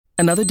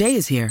Another day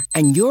is here,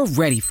 and you're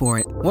ready for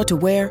it. What to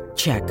wear?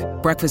 Check.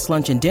 Breakfast,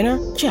 lunch, and dinner?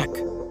 Check.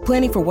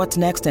 Planning for what's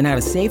next and how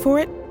to save for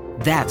it?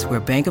 That's where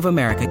Bank of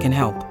America can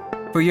help.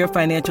 For your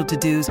financial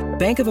to-dos,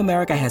 Bank of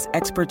America has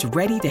experts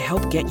ready to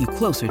help get you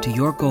closer to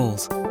your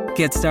goals.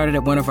 Get started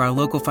at one of our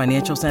local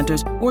financial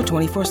centers or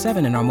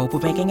 24/7 in our mobile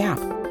banking app.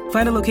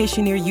 Find a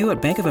location near you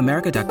at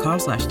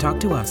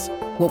bankofamerica.com/talktous.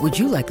 What would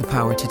you like the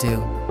power to do?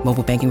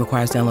 Mobile banking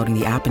requires downloading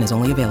the app and is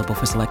only available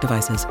for select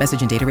devices.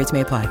 Message and data rates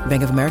may apply.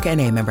 Bank of America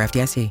N.A., member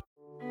FDIC.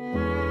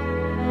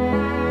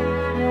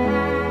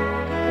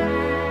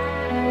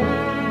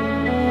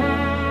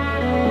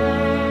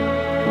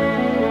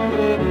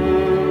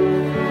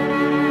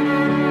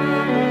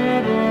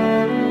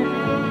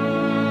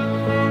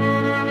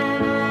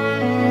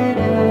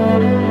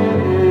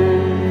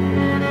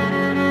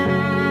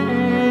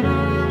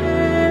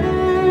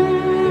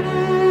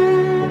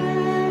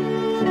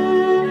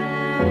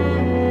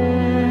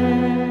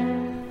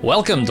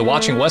 Welcome to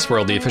Watching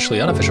Westworld, the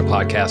officially unofficial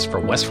podcast for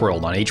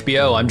Westworld on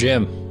HBO. I'm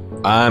Jim.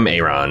 I'm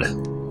Aaron.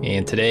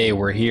 And today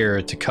we're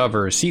here to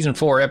cover Season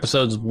 4,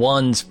 Episode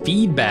 1's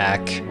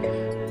feedback.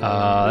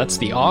 That's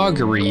the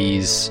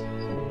auguries.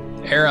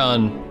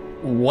 Aaron,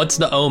 what's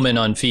the omen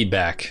on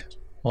feedback?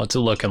 What's it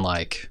looking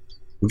like?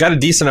 We got a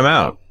decent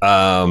amount.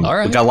 All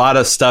right. We got a lot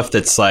of stuff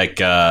that's like,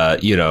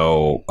 there's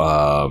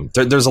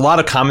a lot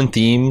of common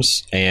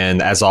themes.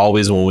 And as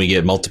always, when we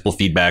get multiple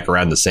feedback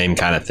around the same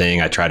kind of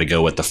thing, I try to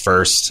go with the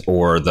first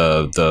or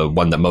the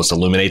one that most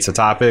illuminates a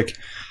topic.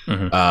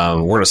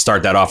 Mm-hmm. We're going to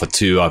start that off with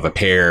two of a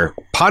pair,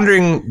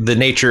 pondering the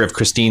nature of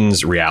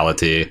Christine's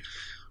reality.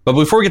 But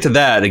before we get to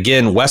that,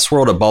 again,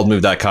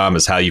 Westworld@baldmove.com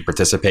is how you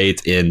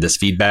participate in this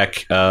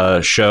feedback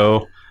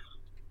show.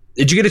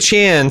 Did you get a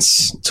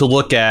chance to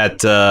look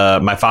at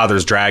My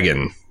Father's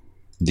Dragon,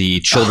 the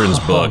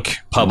children's book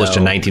published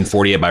in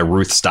 1948 by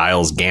Ruth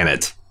Stiles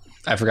Gannett?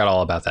 I forgot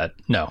all about that.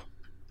 No.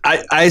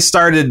 I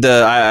started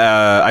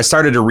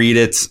to read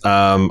it.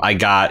 I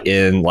got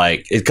in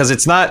because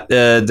it's not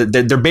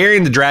they're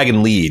burying the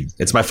dragon lead.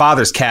 It's My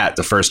Father's Cat,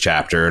 the first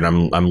chapter, and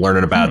I'm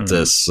learning about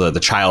this the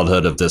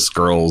childhood of this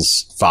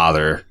girl's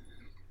father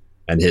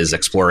and his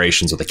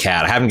explorations with the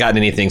cat. I haven't gotten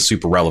anything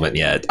super relevant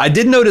yet. I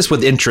did notice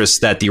with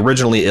interest that the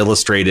originally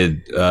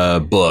illustrated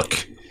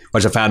book,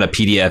 which I found a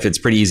PDF, it's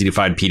pretty easy to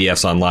find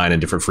PDFs online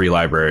in different free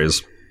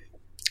libraries.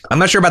 I'm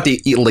not sure about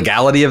the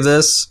legality of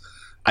this.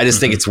 I just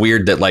think it's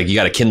weird that you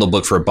got a Kindle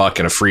book for $1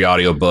 and a free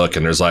audio book,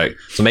 and there's so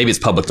maybe it's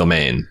public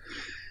domain.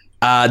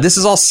 This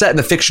is all set in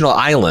a fictional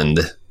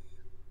island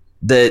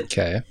that...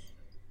 Okay.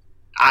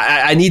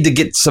 I need to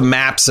get some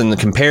maps and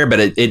compare,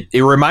 but it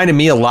reminded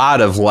me a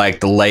lot of the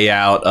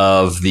layout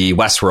of the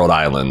Westworld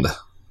island.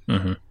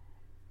 Mm-hmm.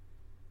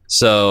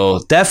 So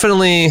they're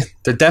definitely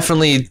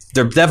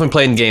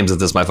playing games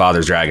with this My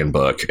Father's Dragon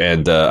book,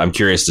 and I'm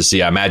curious to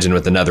see. I imagine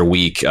with another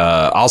week,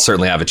 I'll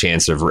certainly have a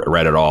chance to have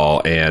read it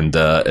all, and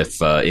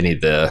if any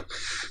of the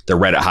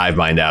Reddit hive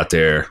mind out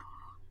there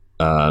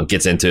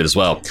gets into it as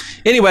well.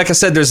 Anyway, like I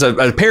said, there's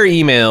a pair of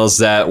emails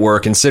that were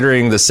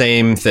considering the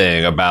same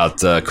thing about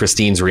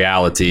Christine's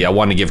reality. I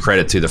want to give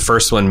credit to the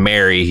first one,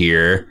 Mary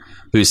here,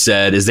 who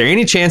said, is there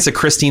any chance that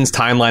Christine's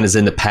timeline is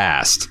in the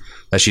past?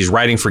 That she's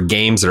writing for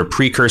games that are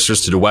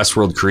precursors to the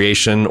Westworld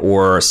creation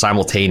or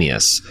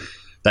simultaneous?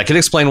 That could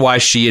explain why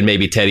she and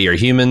maybe Teddy are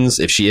humans.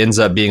 If she ends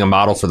up being a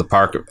model for the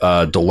park,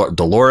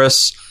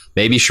 Dolores,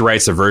 maybe she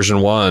writes a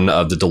version 1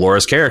 of the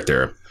Dolores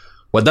character.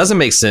 What doesn't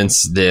make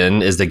sense,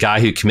 then, is the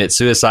guy who commits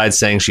suicide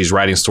saying she's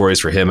writing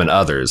stories for him and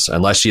others.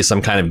 Unless she is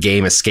some kind of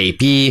game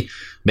escapee,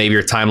 maybe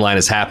her timeline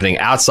is happening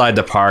outside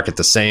the park at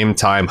the same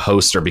time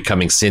hosts are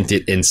becoming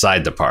sentient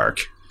inside the park.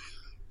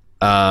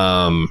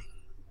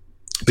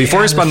 Before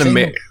I respond to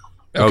Mary...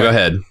 Oh, go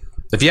ahead.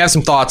 If you have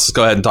some thoughts,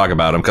 go ahead and talk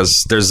about them,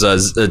 because there's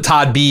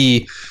Todd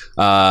B.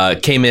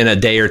 Came in a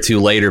day or two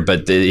later,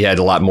 but he had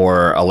a lot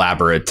more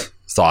elaborate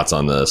thoughts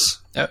on this.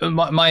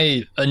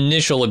 My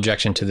initial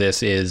objection to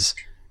this is...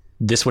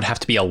 this would have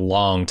to be a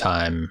long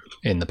time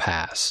in the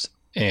past.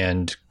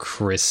 And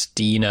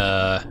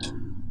Christina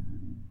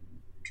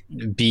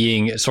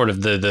being sort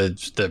of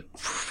the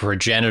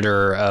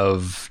progenitor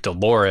of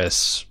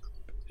Dolores,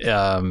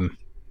 I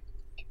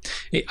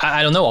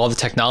don't know. All the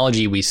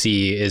technology we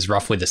see is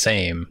roughly the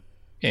same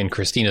in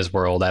Christina's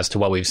world as to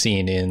what we've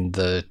seen in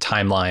the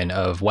timeline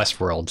of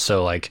Westworld.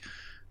 So I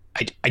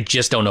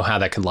just don't know how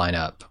that could line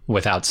up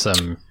without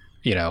some,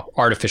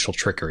 artificial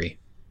trickery.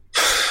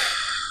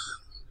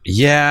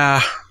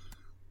 Yeah.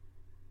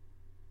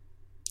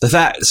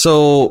 The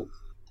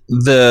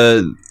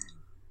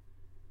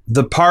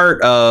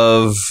part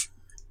of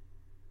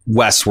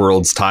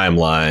Westworld's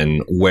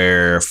timeline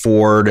where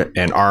Ford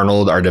and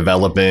Arnold are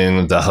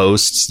developing the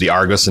hosts, the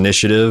Argos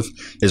initiative,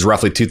 is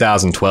roughly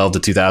 2012 to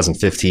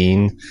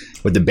 2015,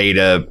 with the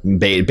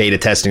beta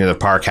testing of the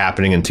park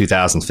happening in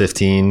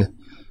 2015.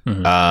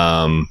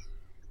 Mm-hmm.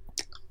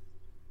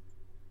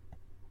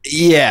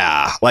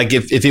 Yeah,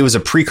 if it was a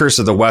precursor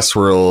to the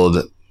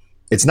Westworld,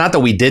 it's not that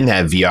we didn't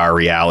have VR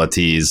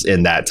realities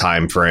in that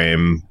time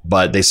frame,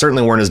 but they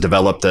certainly weren't as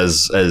developed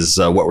as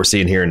what we're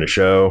seeing here in the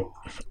show.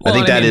 Well,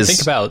 I think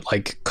think about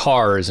like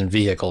cars and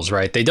vehicles,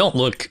 right? They don't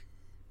look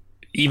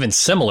even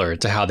similar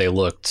to how they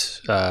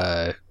looked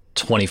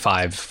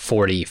 25,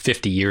 40,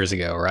 50 years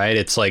ago, right?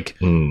 It's like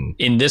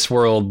in this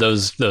world,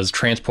 those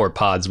transport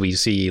pods we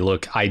see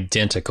look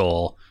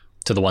identical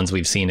to the ones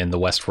we've seen in the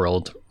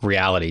Westworld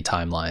reality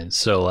timelines.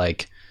 So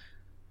like,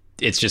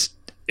 it's just,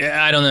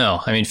 I don't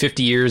know. I mean,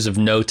 50 years of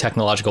no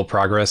technological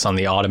progress on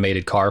the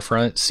automated car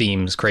front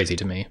seems crazy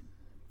to me.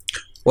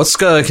 Let's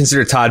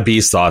consider Todd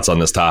B's thoughts on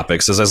this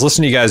topic. So as I was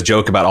listening to you guys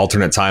joke about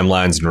alternate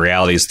timelines and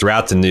realities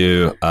throughout the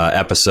new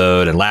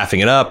episode and laughing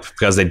it up,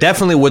 because they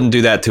definitely wouldn't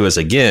do that to us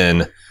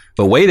again.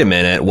 But wait a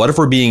minute, what if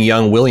we're being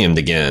young Williamed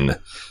again?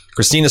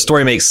 Christina's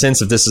story makes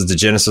sense if this is the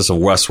genesis of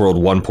Westworld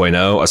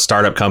 1.0, a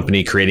startup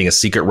company creating a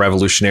secret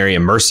revolutionary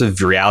immersive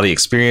reality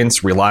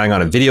experience, relying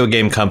on a video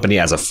game company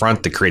as a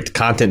front to create the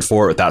content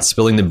for it without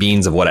spilling the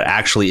beans of what it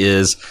actually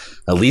is,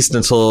 at least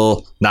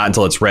not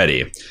until it's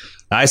ready.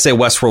 I say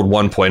Westworld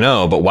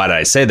 1.0, but why did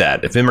I say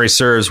that? If memory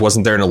serves,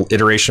 wasn't there an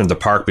iteration of the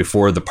park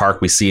before the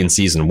park we see in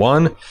season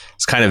 1?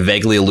 It's kind of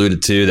vaguely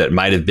alluded to that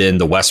might have been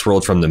the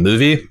Westworld from the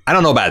movie. I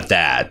don't know about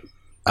that.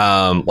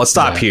 Let's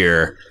stop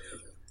here.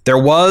 There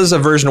was a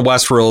version of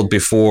Westworld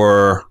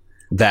before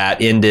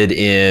that ended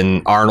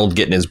in Arnold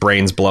getting his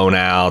brains blown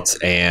out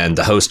and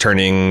the host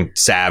turning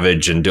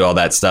savage and do all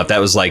that stuff. That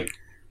was like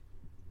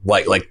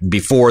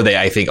before they,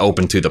 I think,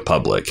 opened to the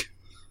public.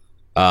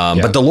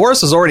 But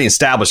Dolores is already an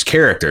established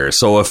character.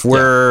 So if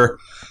we're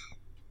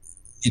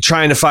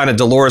trying to find a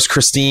Dolores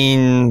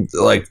Christine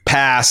like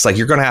past, like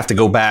you're going to have to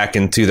go back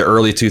into the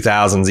early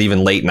 2000s,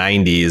 even late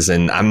 90s.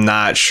 And I'm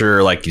not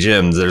sure, like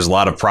Jim, there's a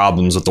lot of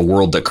problems with the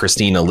world that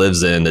Christina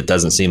lives in that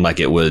doesn't seem like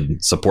it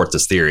would support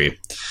this theory.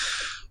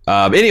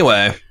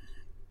 Anyway,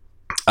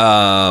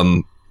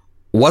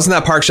 wasn't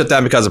that park shut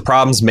down because of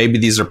problems? Maybe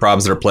these are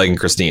problems that are plaguing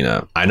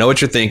Christina. I know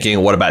what you're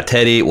thinking. What about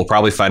Teddy? We'll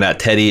probably find out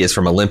Teddy is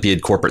from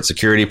Olympiad Corporate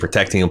Security,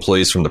 protecting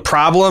employees from the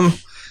problem.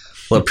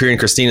 Will appear in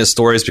Christina's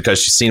stories because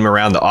she's seen him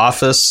around the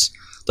office.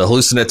 The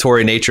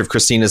hallucinatory nature of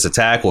Christina's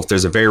attack. Well, if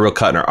there's a very real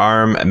cut in her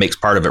arm, it makes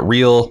part of it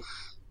real.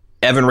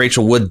 Evan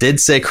Rachel Wood did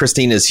say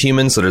Christina is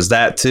human, so there's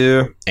that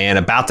too. And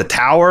about the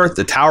tower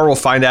we'll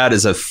find out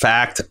is a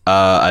fact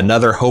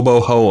another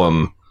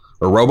Hobohoam.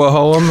 Or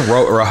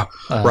Robohoam,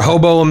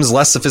 Rehoboam's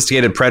less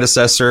sophisticated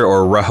predecessor,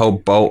 or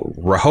Rehoboam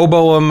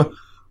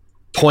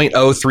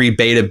 0.03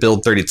 beta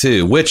build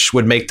 32, which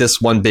would make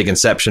this one big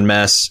Inception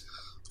mess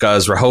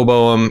because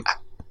Rehoboam,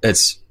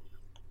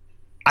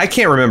 I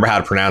can't remember how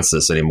to pronounce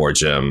this anymore,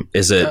 Jim.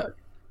 Is it?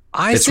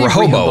 It's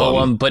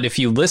Rehoboam, but if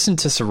you listen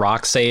to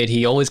Sirach say it,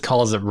 he always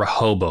calls it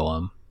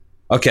Rehoboam.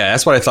 Okay,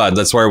 that's what I thought.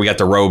 That's where we got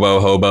the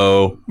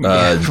Robo-Hobo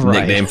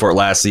nickname for it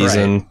last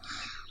season. Right.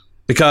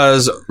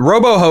 Because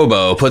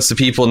Robo-Hobo puts the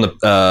people in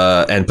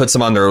the and puts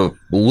them on their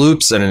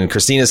loops, and in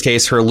Christina's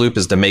case, her loop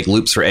is to make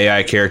loops for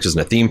AI characters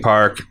in a theme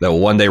park that will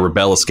one day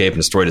rebel, escape,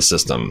 and destroy the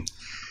system.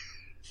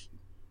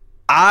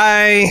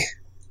 I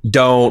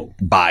don't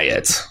buy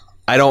it.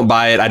 I don't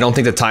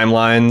think the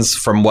timelines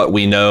from what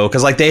we know,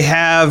 because like they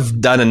have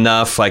done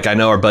enough. Like I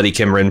know our buddy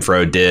Kim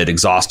Renfro did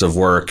exhaustive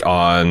work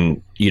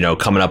on,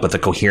 coming up with a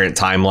coherent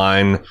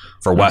timeline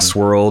for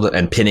Westworld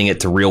and pinning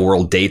it to real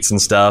world dates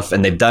and stuff.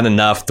 And they've done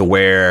enough to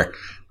where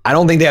I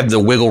don't think they have the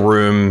wiggle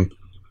room,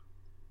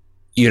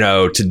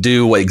 to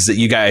do what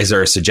you guys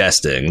are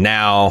suggesting.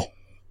 Now,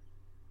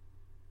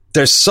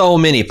 there's so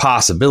many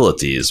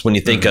possibilities when you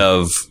think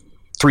of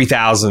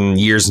 3,000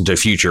 years into the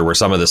future where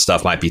some of this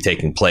stuff might be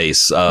taking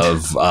place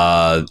of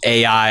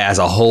AI as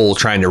a whole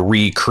trying to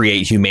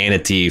recreate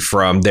humanity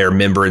from their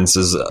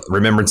remembrances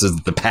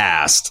of the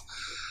past.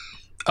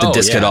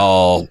 This could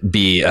all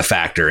be a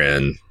factor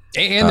in.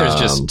 And there's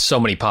just so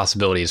many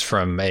possibilities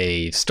from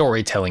a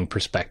storytelling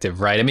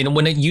perspective, right? I mean,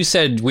 when you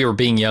said we were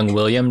being young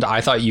Williamed, I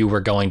thought you were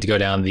going to go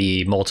down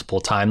the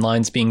multiple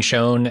timelines being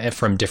shown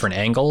from different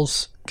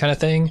angles kind of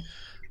thing.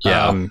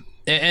 Yeah. And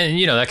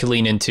that could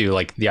lean into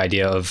like the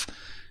idea of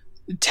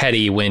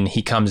Teddy when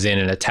he comes in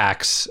and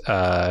attacks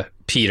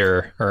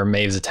Peter, or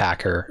Maeve's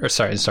attacker, or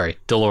sorry,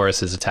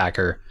 Dolores'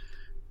 attacker,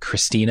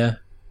 Christina.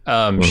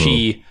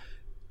 She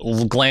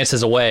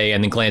glances away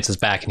and then glances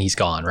back and he's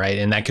gone, right?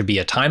 And that could be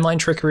a timeline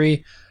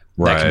trickery.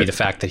 Right. That could be the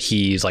fact that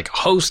he's like a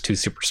host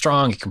who's super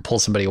strong. He can pull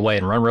somebody away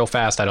and run real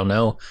fast. I don't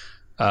know.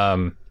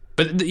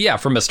 But yeah,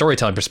 from a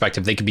storytelling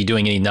perspective, they could be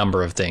doing any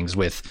number of things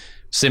with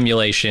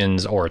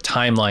simulations or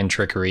timeline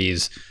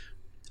trickeries.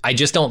 I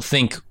just don't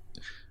think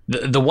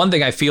the one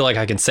thing I feel like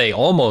I can say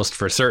almost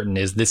for certain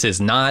is this is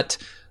not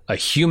a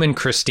human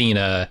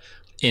Christina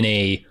in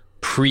a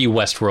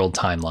pre-Westworld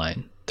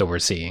timeline that we're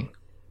seeing.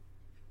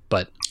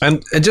 But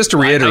and just to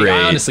reiterate,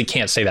 I honestly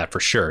can't say that for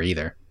sure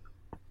either.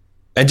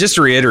 And just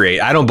to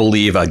reiterate, I don't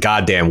believe a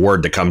goddamn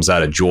word that comes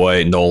out of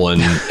Joy, Nolan,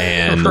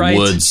 and right.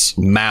 Wood's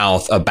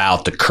mouth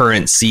about the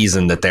current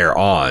season that they're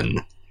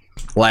on.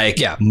 Like,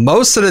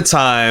 most of the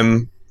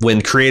time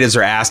when creatives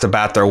are asked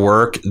about their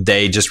work,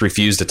 they just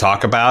refuse to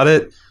talk about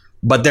it.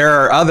 But there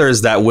are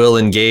others that will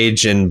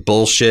engage in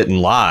bullshit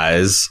and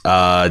lies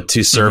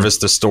to service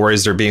the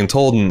stories they're being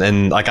told,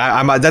 and like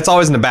I'm that's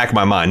always in the back of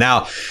my mind.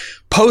 Now,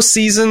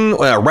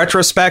 postseason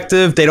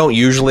retrospective, they don't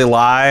usually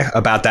lie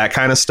about that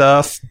kind of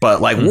stuff,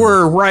 but like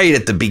we're right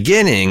at the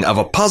beginning of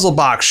a puzzle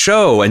box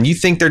show, and you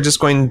think they're just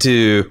going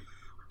to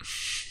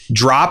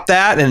drop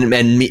that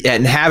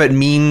and have it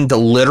mean the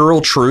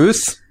literal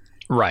truth?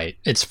 Right.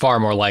 It's far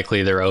more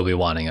likely they're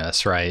Obi-Wanning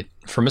us, right?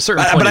 From a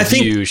certain point of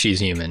view, she's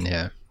human.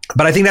 Yeah.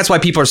 But I think that's why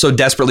people are so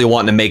desperately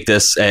wanting to make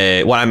this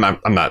a... Well,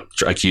 I'm not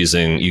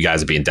accusing you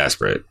guys of being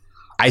desperate.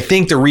 I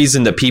think the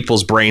reason that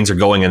people's brains are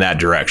going in that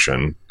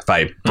direction, if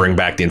I bring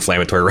back the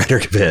inflammatory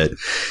rhetoric a bit,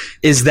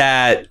 is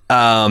that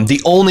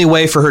the only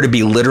way for her to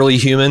be literally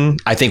human,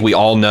 I think we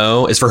all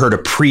know, is for her to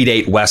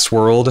predate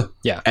Westworld.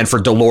 Yeah. And for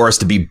Dolores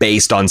to be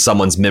based on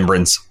someone's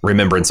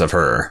remembrance of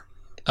her.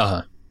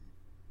 Uh-huh.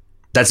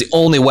 That's the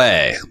only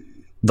way.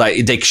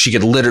 Like she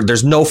could literally...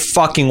 There's no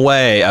fucking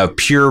way a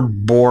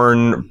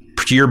purebred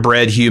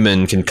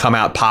human can come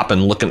out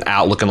popping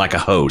looking like a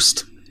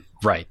host,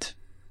 right?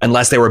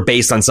 Unless they were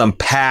based on some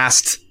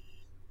past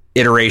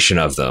iteration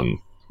of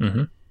them.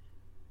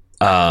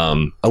 At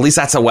least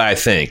that's the way I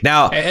think.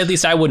 Now, at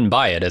least I wouldn't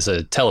buy it as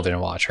a television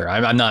watcher.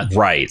 I'm not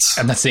right.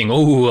 I'm not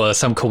saying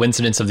some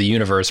coincidence of the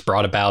universe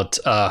brought about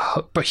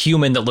a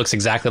human that looks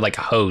exactly like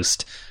a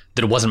host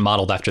that wasn't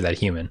modeled after that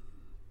human.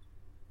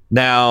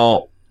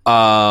 Now,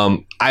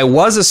 I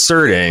was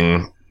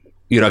asserting,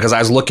 because I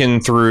was looking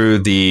through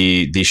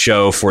the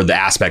show for the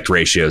aspect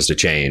ratios to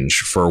change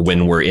for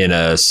when we're in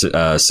a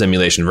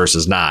simulation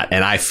versus not.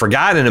 And I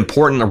forgot an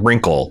important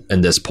wrinkle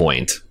in this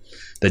point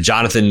that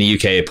Jonathan in the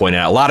UK pointed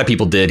out. A lot of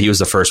people did. He was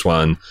the first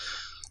one.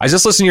 I was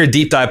just listening to your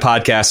deep dive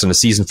podcast on the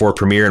season 4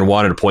 premiere and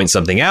wanted to point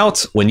something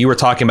out. When you were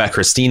talking about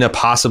Christina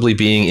possibly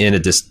being in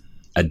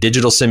a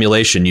digital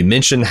simulation, you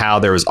mentioned how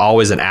there was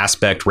always an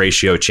aspect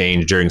ratio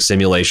change during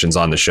simulations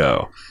on the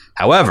show.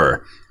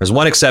 However, there's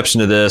one exception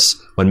to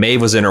this. When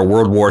Maeve was in her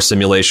World War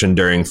simulation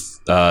during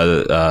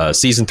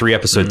season 3,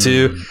 episode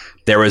 2,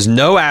 there was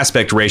no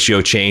aspect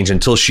ratio change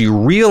until she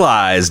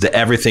realized that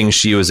everything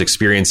she was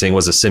experiencing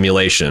was a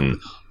simulation.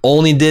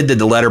 Only did the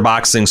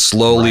letterboxing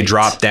slowly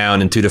drop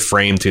down into the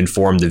frame to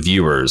inform the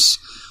viewers.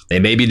 They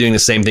may be doing the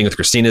same thing with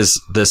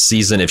Christina's this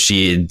season if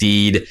she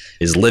indeed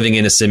is living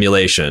in a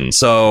simulation.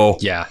 So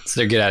yeah, it's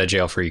their get out of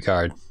jail free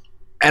card.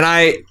 And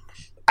I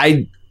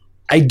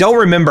don't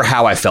remember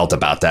how I felt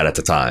about that at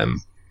the time.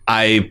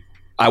 I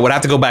would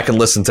have to go back and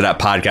listen to that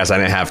podcast. I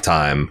didn't have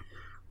time.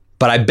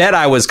 But I bet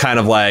I was kind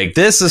of like,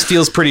 this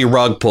feels pretty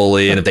rug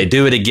pully, and if they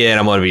do it again,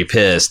 I'm going to be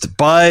pissed.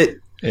 But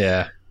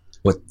yeah,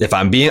 if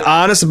I'm being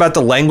honest about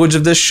the language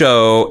of this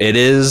show, it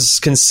is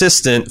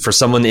consistent for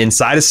someone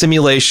inside a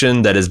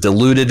simulation that is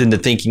deluded into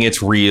thinking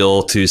it's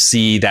real to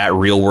see that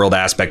real world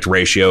aspect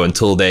ratio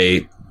until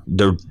the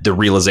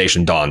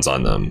realization dawns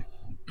on them.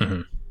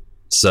 Mm-hmm.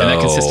 So, and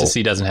that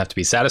consistency doesn't have to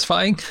be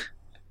satisfying.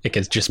 It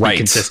can just be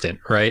consistent,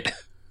 right?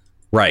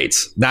 Right.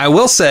 Now, I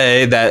will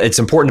say that it's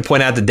important to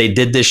point out that they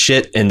did this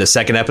shit in the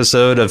second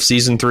episode of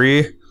season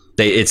 3.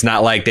 It's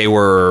not like they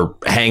were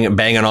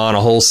banging on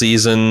a whole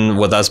season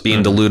with us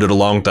being deluded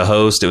along with the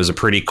host. It was a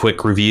pretty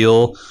quick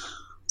reveal.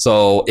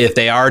 So if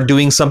they are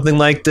doing something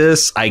like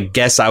this, I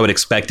guess I would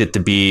expect it to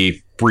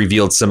be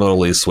revealed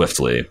similarly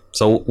swiftly.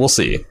 So we'll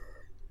see.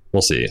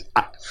 We'll see.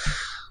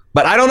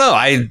 But I don't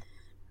know.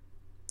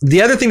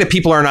 The other thing that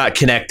people are not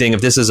connecting,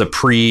 if this is a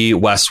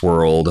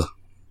pre-Westworld,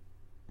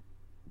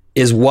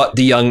 is what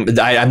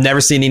I've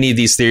never seen any of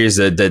these theories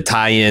that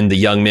tie in the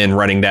young men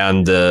running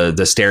down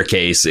the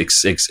staircase,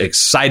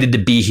 excited to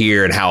be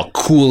here and how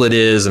cool it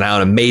is and how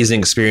an amazing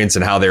experience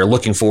and how they're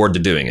looking forward to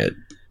doing it.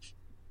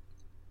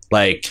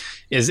 Like,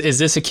 is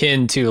this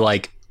akin to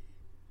like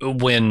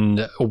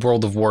when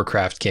World of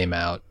Warcraft came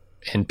out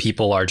and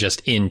people are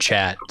just in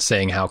chat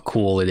saying how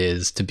cool it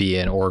is to be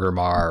in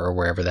Orgrimmar or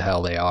wherever the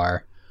hell they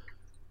are?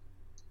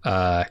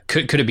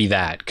 Could it be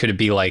that? Could it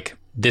be like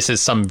this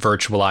is some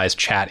virtualized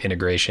chat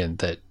integration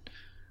that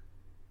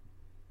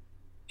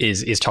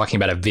is talking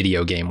about a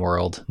video game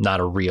world, not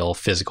a real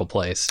physical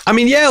place? I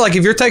mean, yeah, like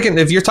if you're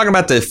talking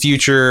about the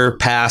future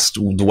past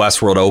the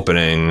Westworld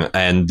opening,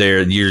 and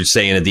you're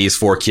saying that these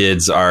 4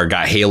 kids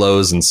got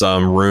halos in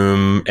some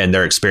room and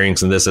they're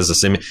experiencing this as a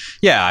sim.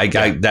 Yeah,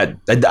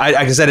 like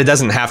I said, it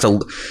doesn't have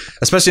to.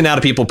 Especially now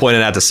that people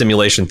pointed out the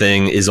simulation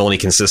thing is only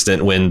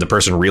consistent when the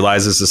person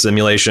realizes the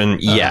simulation.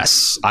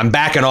 Yes, I'm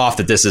backing off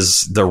that this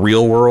is the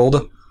real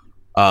world.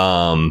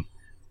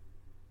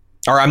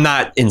 Or I'm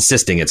not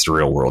insisting it's the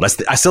real world.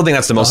 I still think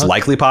that's the most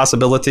likely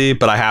possibility,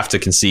 but I have to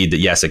concede that,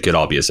 yes, it could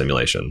all be a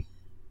simulation.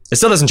 It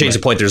still doesn't change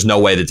the point. There's no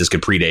way that this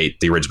could predate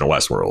the original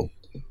Westworld.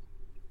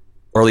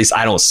 Or at least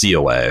I don't see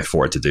a way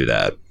for it to do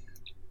that.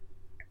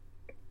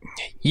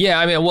 Yeah,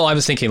 I mean, well, I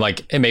was thinking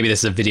like maybe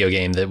this is a video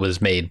game that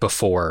was made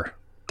before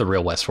the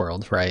real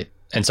Westworld, right?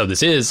 And so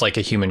this is like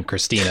a human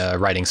Christina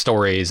writing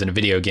stories in a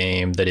video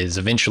game that is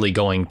eventually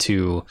going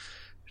to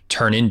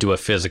turn into a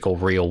physical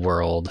real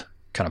world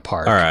kind of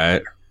part. All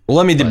right. Well,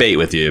 let me debate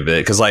with you a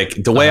bit, because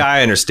like the way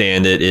I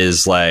understand it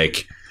is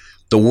like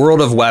the world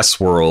of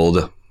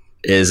Westworld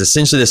is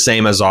essentially the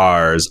same as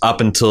ours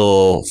up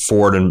until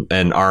Ford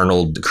and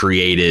Arnold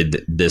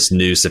created this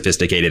new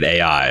sophisticated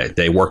AI.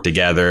 They worked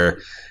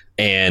together,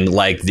 and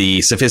like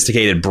the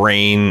sophisticated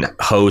brain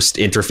host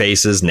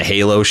interfaces and the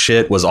Halo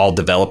shit was all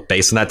developed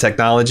based on that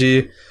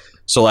technology.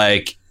 So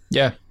like,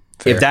 yeah,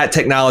 fair. If that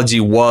technology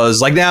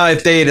was like, now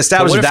if they had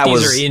established that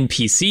was, what if these are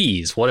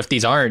NPCs? What if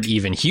these aren't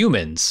even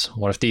humans?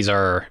 What if these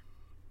are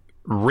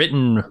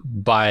written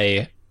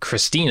by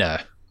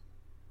Christina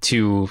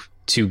to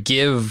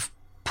give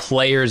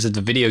players of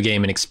the video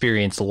game an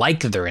experience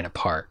like they're in a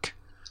park?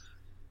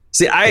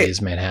 See,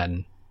 is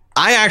Manhattan.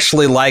 I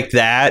actually like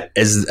that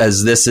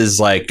as this is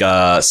like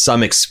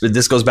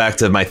this goes back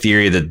to my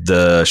theory that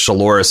the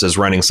Shaloris is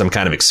running some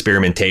kind of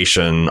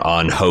experimentation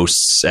on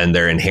hosts and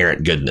their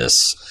inherent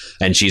goodness.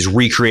 And she's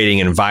recreating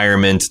an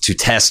environment to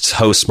test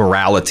host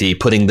morality,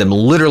 putting them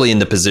literally in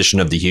the position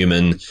of the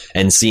human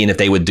and seeing if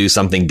they would do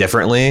something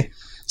differently.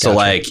 So gotcha.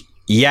 Like,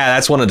 yeah,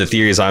 that's one of the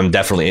theories I'm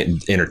definitely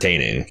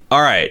entertaining.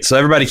 All right, so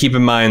everybody keep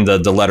in mind the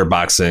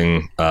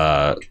letterboxing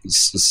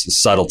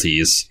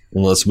subtleties.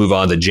 And let's move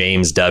on to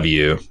James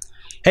W.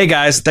 Hey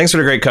guys, thanks for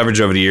the great coverage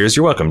over the years.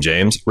 You're welcome,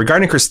 James.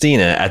 Regarding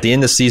Christina, at the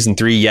end of season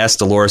 3, yes,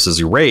 Dolores is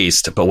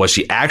erased, but was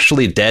she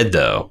actually dead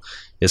though?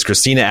 Is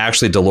Christina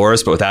actually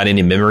Dolores but without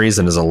any memories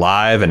and is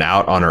alive and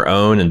out on her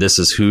own, and this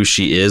is who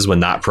she is when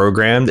not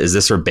programmed? Is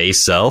this her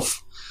base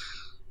self?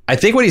 I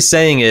think what he's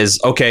saying is,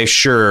 okay,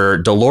 sure,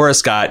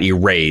 Dolores got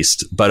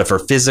erased, but if her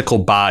physical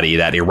body,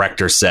 that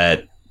Erector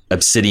set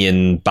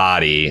obsidian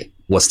body,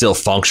 was still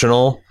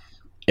functional,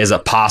 is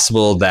it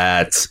possible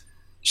that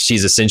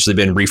she's essentially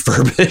been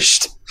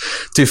refurbished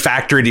to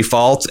factory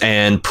default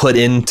and put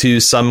into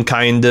some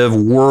kind of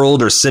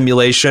world or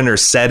simulation or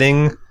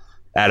setting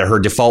at her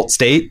default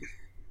state?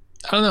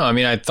 I don't know. I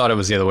mean, I thought it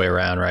was the other way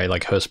around, right?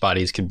 Like host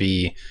bodies could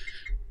be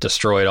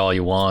destroyed all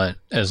you want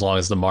as long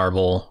as the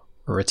marble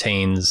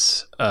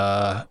retains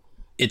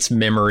its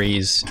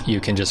memories.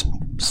 You can just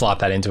slot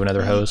that into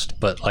another host.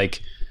 But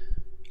like,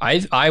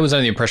 I was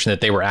under the impression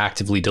that they were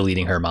actively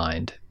deleting her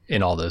mind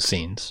in all those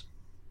scenes.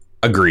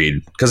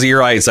 Agreed. Because you're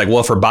right. It's like, well,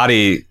 if her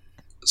body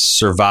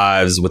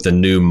survives with a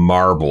new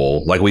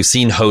marble, like we've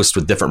seen hosts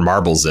with different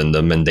marbles in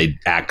them and they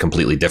act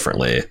completely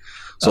differently.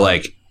 So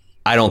like,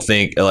 I don't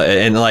think,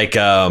 and like,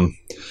 I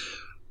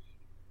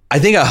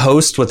think a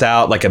host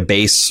without like a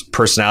base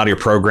personality or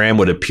program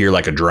would appear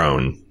like a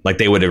drone. Like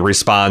they would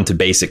respond to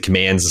basic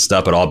commands and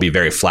stuff, but all be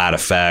very flat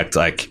effect.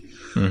 Like,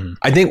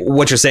 I think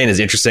what you're saying is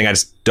interesting. I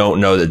just don't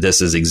know that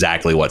this is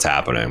exactly what's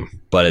happening,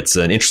 but it's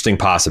an interesting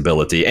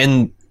possibility.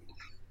 And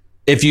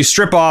if you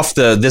strip off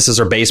this is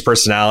her base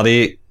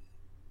personality,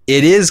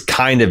 it is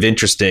kind of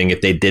interesting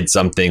if they did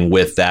something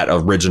with that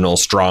original,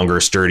 stronger,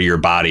 sturdier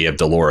body of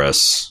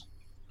Dolores.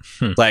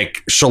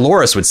 Like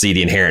Shaloris would see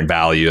the inherent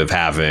value of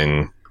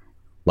having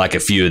like a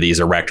few of these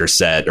Erector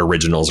set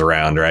originals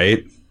around,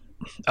 right?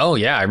 Oh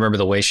yeah, I remember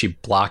the way she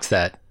blocked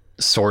that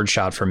sword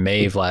shot from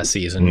Maeve last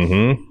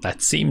season.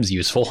 That seems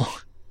useful.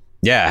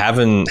 Yeah,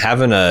 having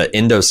a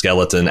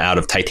endoskeleton out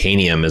of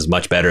titanium is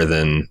much better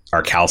than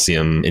our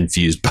calcium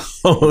infused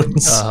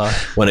bones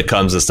when it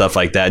comes to stuff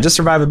like that. Just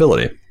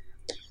survivability.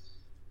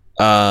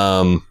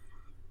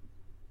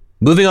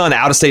 Moving on,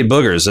 Out of State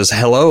Boogers says,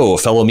 hello,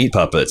 fellow meat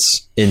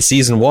puppets. In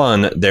season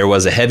 1, there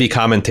was a heavy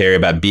commentary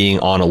about being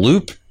on a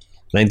loop.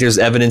 I think there's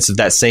evidence of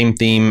that same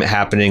theme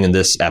happening in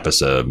this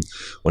episode.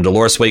 When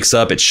Dolores wakes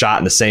up, it's shot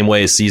in the same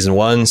way as season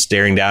 1,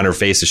 staring down her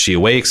face as she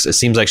awakes. It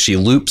seems like the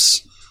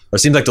loops,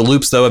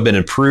 though, have been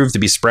improved to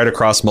be spread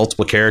across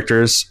multiple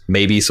characters,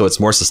 maybe so it's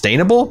more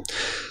sustainable.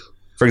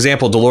 For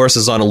example, Dolores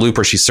is on a loop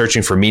where she's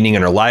searching for meaning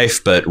in her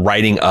life, but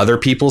writing other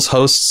people's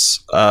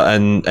hosts or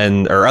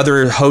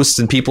other hosts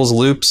in people's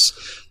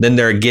loops. Then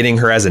they're getting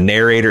her as a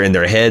narrator in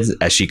their heads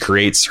as she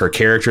creates her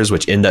characters,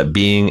 which end up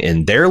being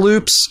in their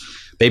loops.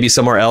 Maybe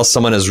somewhere else,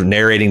 someone is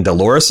narrating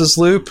Dolores's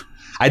loop.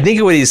 I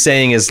think what he's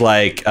saying is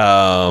like,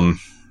 like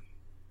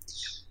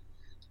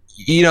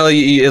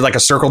a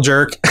circle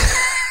jerk.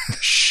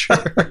 Sure.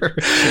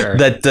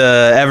 That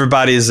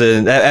everybody's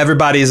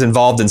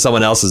involved in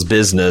someone else's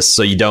business,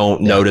 so you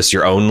don't notice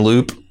your own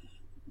loop.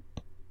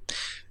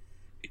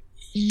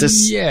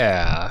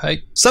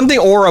 Something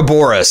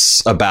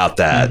Ouroboros about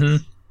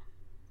that.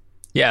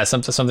 Yeah,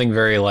 something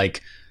very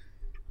like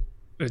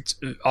it's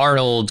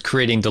Arnold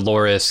creating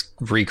Dolores,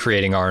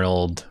 recreating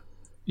Arnold,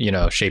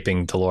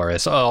 shaping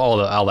Dolores,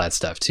 all that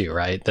stuff too,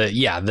 right?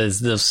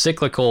 The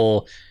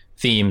cyclical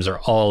themes are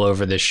all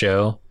over this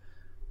show.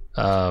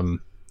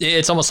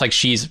 It's almost like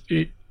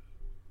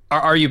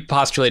are you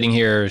postulating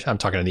here, I'm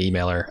talking to the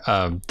emailer,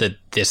 that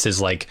this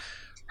is like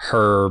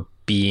her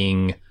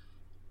being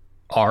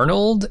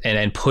Arnold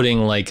and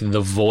putting like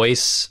the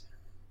voice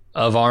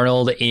of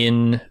Arnold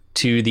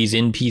into these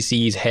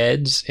NPCs'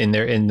 heads,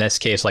 in this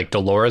case like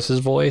Dolores's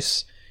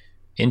voice,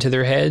 into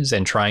their heads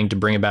and trying to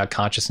bring about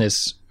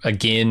consciousness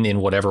again in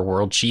whatever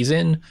world she's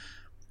in?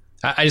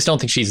 I just don't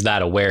think she's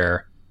that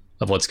aware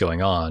of what's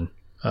going on.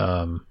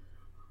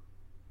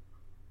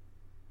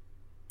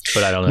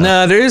 But I don't know.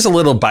 No, there is a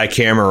little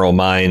bicameral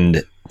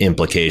mind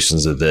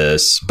implications of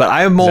this, but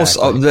I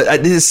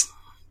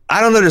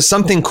I don't know. There's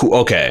something cool.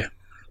 Okay.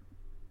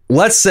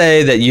 Let's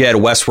say that you had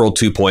Westworld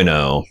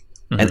 2.0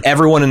 and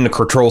everyone in the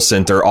control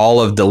center,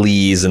 all of the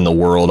leads in the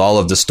world, all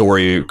of the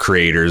story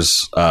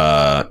creators,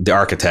 the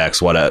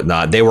architects,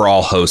 whatnot, they were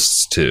all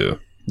hosts too.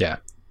 Yeah.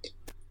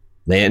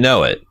 They didn't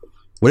know it.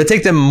 Would it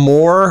take them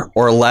more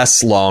or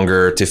less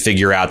longer to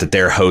figure out that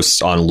they're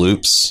hosts on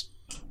loops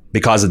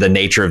because of the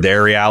nature of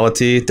their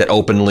reality, that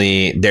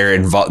openly they're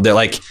involved? They're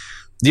like,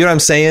 you know what I'm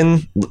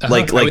saying?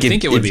 Like, I would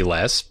think it would be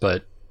less,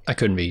 but I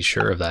couldn't be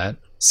sure of that.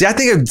 See, I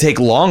think it would take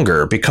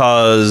longer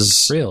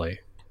because... Really?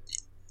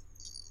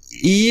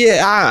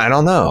 Yeah, I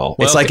don't know.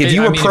 Well, it's like if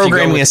you were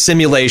programming a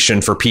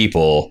simulation for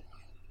people...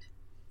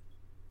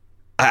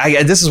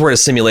 this is where the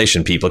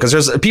simulation people, because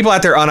there's people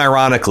out there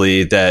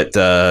unironically that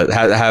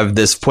have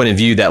this point of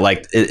view that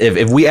like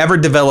if we ever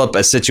develop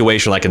a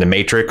situation like in the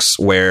Matrix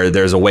where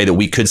there's a way that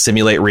we could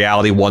simulate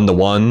reality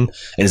 1-to-1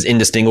 and is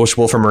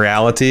indistinguishable from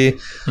reality,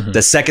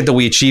 the second that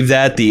we achieve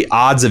that, the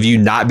odds of you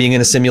not being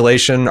in a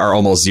simulation are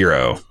almost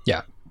zero.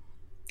 Yeah.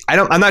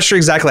 I'm not sure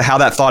exactly how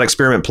that thought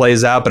experiment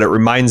plays out, but it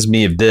reminds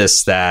me of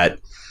this, that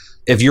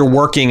if you're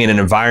working in an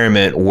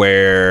environment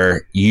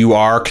where you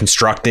are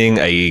constructing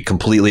a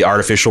completely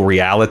artificial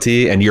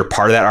reality and you're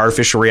part of that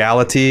artificial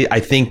reality, I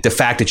think the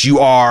fact that you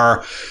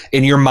are,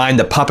 in your mind,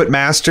 the puppet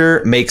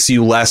master makes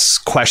you less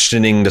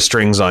questioning the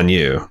strings on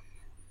you.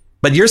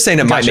 But you're saying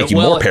it might make you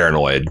more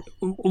paranoid.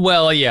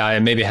 Well, yeah, I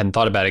maybe hadn't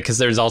thought about it because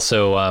there's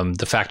also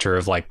the factor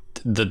of like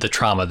the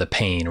trauma, the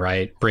pain,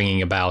 right?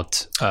 Bringing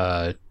about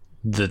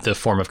the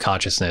form of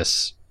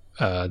consciousness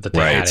that they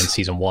had in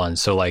season 1.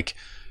 So like,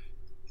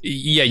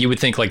 yeah, you would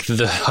think like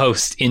the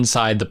host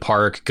inside the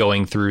park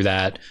going through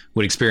that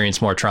would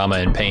experience more trauma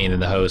and pain than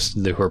the hosts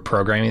who are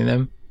programming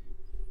them.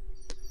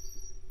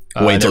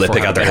 Wait until they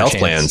pick out their health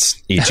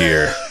plans each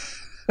year.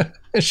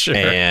 Sure.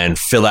 And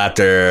fill out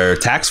their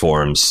tax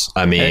forms.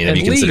 I mean, and if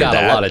you consider got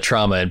that, a lot of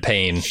trauma and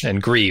pain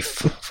and grief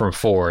from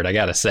Ford, I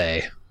gotta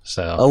say.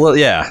 So a little,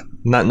 yeah,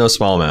 no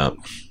small amount.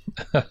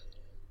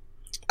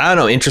 I don't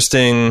know.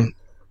 Interesting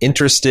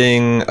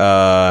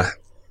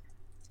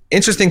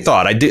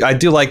thought. I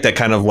do like that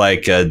kind of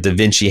like Da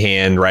Vinci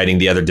hand writing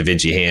the other Da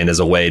Vinci hand as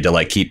a way to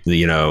like keep,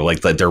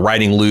 like they're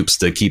writing loops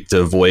to keep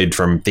the void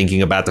from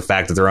thinking about the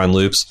fact that they're on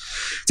loops.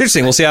 It's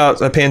interesting. We'll see how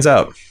it pans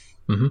out.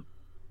 Mm-hmm.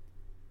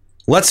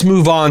 Let's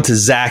move on to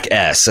Zach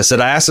S. I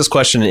said I asked this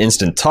question in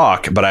Instant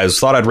Talk, but I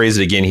thought I'd raise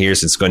it again here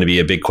since it's going to be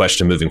a big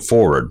question moving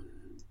forward.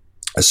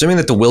 Assuming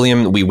that the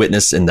William we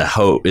witnessed in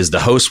is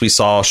the host we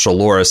saw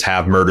Shalores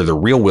have murder the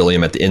real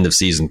William at the end of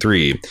season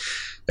 3,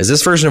 is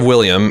this version of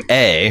William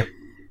A,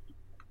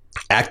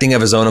 acting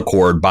of his own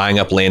accord, buying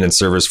up land and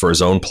servers for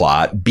his own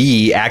plot,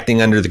 B,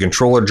 acting under the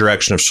control or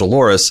direction of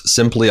Shalores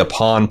simply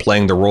upon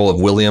playing the role of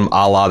William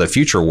a la the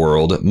Future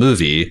World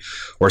movie,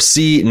 or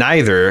C,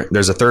 neither?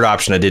 There's a third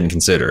option I didn't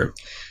consider.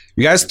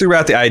 You guys threw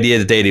out the idea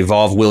that they'd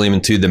evolved William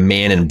into the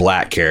Man in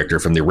Black character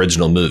from the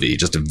original movie,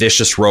 just a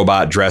vicious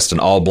robot dressed in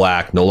all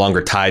black, no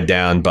longer tied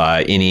down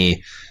by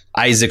any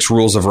Isaac's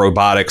rules of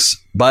robotics.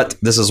 But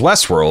this is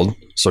Westworld,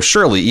 so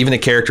surely even a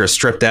character as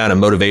stripped down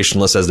and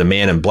motivationless as the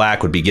Man in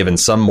Black would be given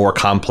some more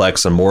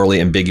complex and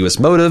morally ambiguous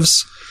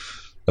motives.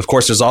 Of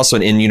course, there's also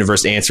an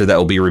in-universe answer that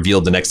will be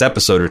revealed the next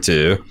episode or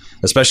two,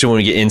 especially when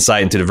we get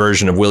insight into the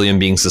version of William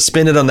being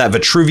suspended on that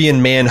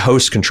Vitruvian man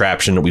host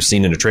contraption that we've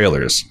seen in the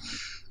trailers.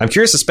 I'm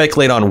curious to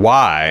speculate on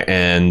why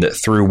and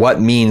through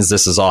what means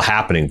this is all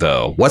happening,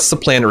 though. What's the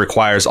plan that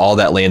requires all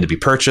that land to be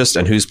purchased,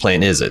 and whose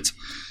plan is it?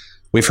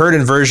 We've heard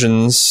in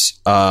places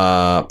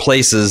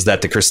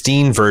that the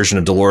Christine version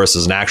of Dolores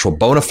is an actual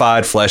bona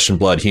fide flesh and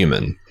blood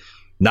human.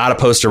 Not a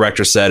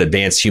post-director said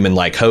advanced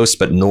human-like host,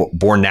 but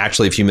born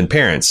naturally of human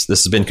parents.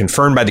 This has been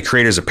confirmed by the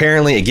creators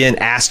apparently. Again,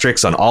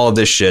 asterisks on all of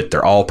this shit.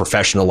 They're all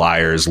professional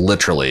liars,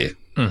 literally.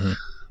 Mm-hmm.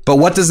 But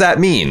what does that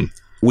mean?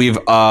 We've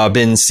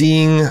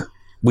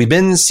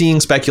been seeing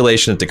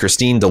speculation that the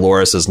Christine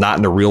Dolores is not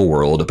in the real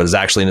world, but is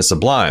actually in a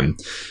Sublime.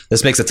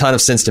 This makes a ton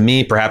of sense to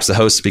me. Perhaps the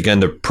hosts begun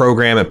to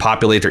program and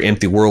populate their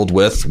empty world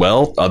with,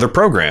 well, other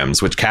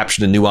programs, which capture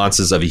the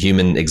nuances of a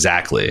human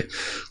exactly.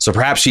 So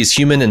perhaps she's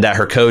human and that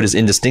her code is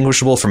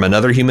indistinguishable from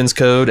another human's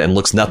code and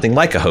looks nothing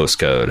like a host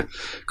code.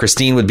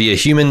 Christine would be a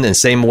human in the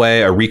same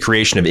way a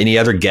recreation of any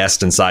other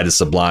guest inside the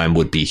Sublime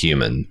would be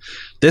human.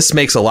 This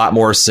makes a lot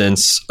more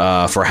sense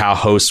for how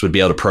hosts would be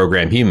able to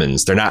program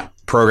humans. They're not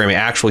programming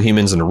actual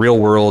humans in the real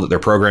world. They're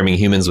programming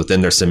humans within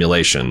their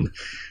simulation.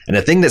 And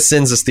the thing that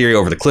sends this theory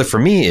over the cliff for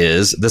me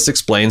is this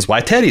explains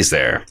why Teddy's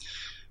there.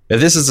 If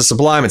this is the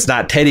Sublime, it's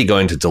not Teddy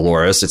going to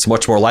Dolores. It's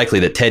much more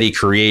likely that Teddy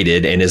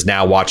created and is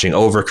now watching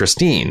over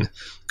Christine.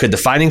 Could the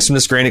findings from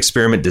this grand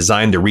experiment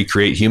designed to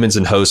recreate humans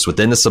and hosts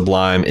within the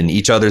Sublime in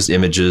each other's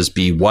images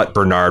be what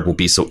Bernard will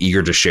be so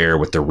eager to share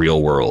with the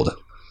real world?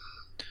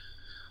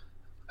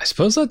 I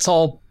suppose that's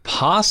all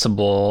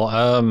possible.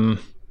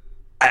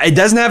 It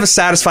doesn't have a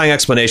satisfying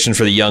explanation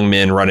for the young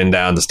men running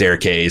down the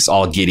staircase,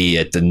 all giddy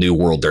at the new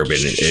world they're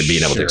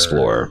being able to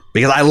explore.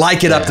 Because I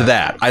like it up to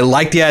that. I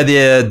like the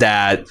idea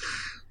that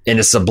in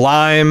a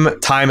Sublime,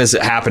 time is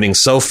happening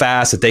so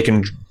fast that they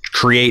can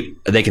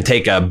they can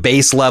take a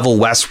base level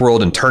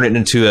Westworld and turn it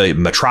into a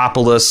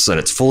metropolis, and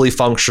it's fully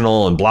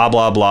functional and blah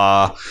blah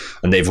blah.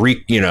 And they've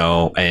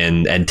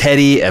and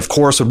Teddy, of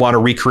course, would want to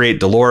recreate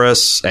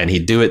Dolores, and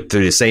he'd do it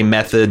through the same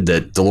method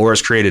that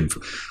Dolores created.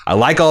 I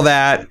like all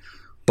that,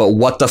 but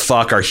what the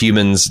fuck are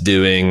humans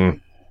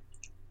doing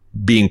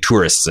being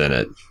tourists in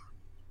it?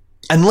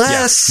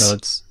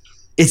 Unless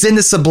it's in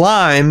the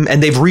Sublime,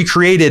 and they've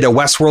recreated a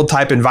Westworld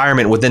type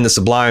environment within the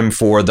Sublime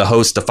for the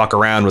host to fuck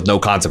around with no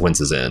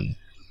consequences in,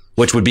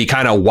 which would be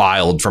kind of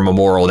wild from a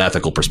moral and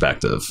ethical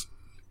perspective.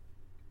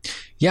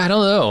 Yeah, I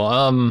don't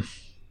know.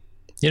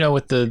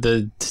 With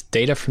the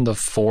data from the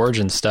Forge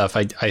and stuff,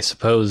 I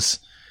suppose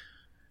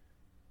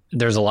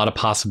there's a lot of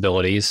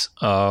possibilities.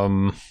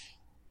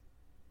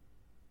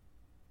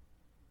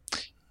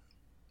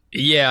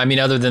 Yeah, I mean,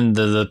 other than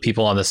the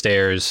people on the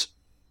stairs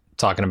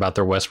talking about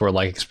their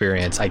Westworld-like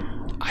experience, I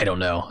don't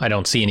know. I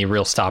don't see any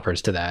real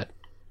stoppers to that.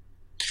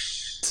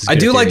 I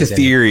do like the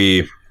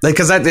theory,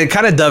 because it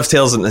kind of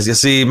dovetails. You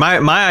see, my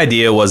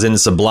idea was in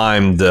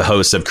Sublime, the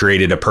hosts have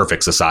created a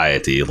perfect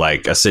society.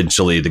 Like,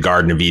 essentially, the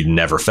Garden of Eden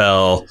never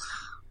fell.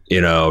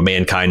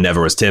 Mankind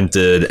never was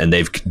tempted, and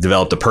they've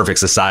developed a perfect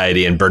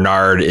society. And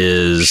Bernard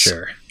is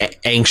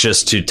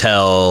anxious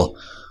to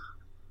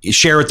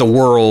share with the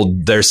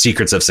world their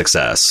secrets of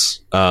success.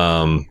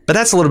 But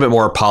that's a little bit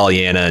more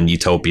Pollyanna and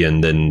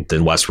utopian than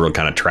Westworld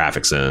kind of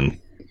traffics in.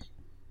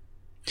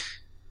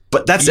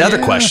 But that's the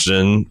other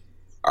question.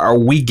 Are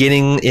we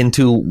getting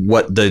into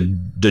what the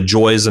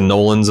Joys and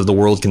Nolans of the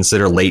world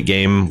consider late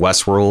game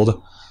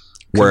Westworld?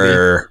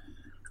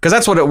 Because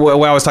that's what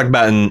I was talking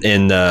about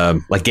in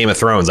like Game of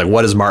Thrones. Like,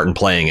 what is Martin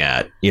playing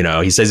at?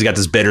 He says he got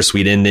this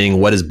bittersweet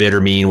ending. What does bitter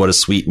mean? What does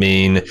sweet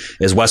mean?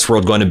 Is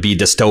Westworld going to be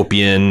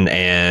dystopian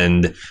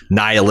and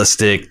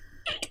nihilistic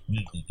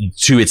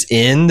to its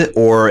end?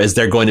 Or is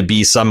there going to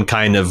be some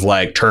kind of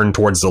like turn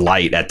towards the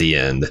light at the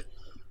end?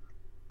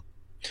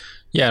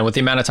 Yeah, and with the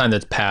amount of time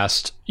that's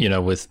passed,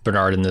 with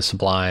Bernard and the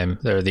Sublime,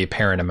 the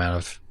apparent amount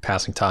of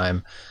passing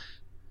time,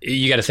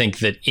 you got to think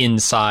that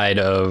inside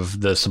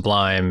of the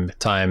Sublime,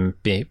 time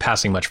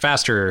passing much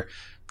faster,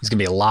 there's going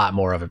to be a lot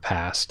more of it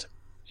passed.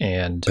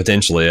 And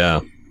potentially, yeah.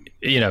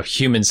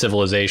 Human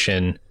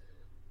civilization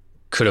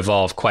could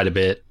evolve quite a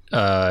bit,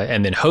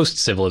 and then host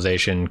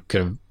civilization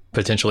could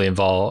potentially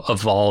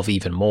evolve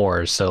even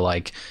more. So,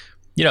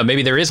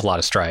 maybe there is a lot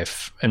of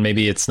strife, and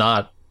maybe it's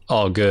not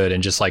all good,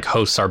 and just like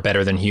hosts are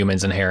better than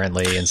humans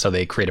inherently, and so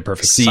they create a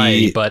perfect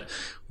society. But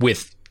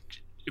with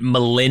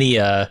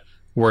millennia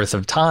worth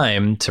of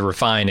time to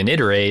refine and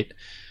iterate,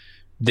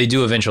 they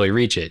do eventually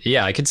reach it.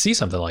 Yeah, I could see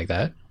something like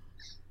that.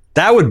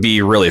 That would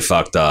be really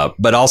fucked up,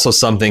 but also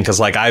something, because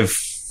like I've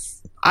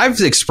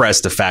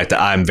expressed the fact that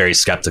I'm very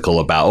skeptical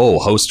about,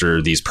 hosts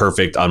are these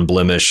perfect,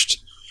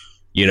 unblemished,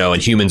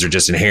 and humans are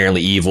just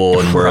inherently evil,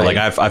 and we're like,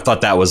 I've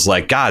thought that was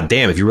like, God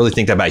damn, if you really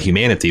think that about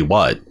humanity,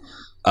 what?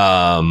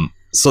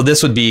 So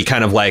this would be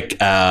kind of like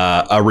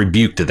a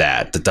rebuke to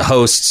that the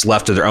hosts,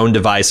 left to their own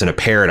device in a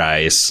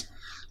paradise,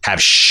 have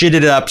shitted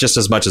it up just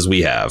as much as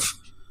we have.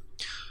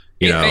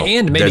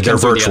 And maybe come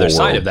from the other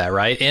side of that,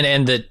 right?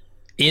 And that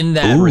in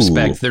that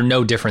respect, they're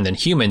no different than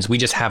humans. We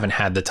just haven't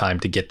had the time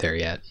to get there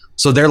yet.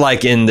 So they're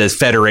like in the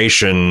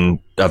Federation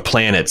of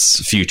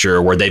Planets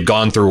future, where they've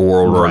gone through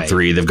World War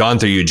III, they've gone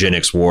through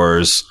eugenics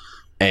wars,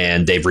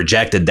 and they've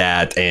rejected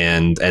that,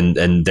 and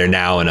they're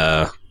now in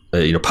a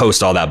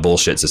post all that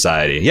bullshit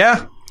society.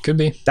 Yeah, could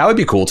be. That would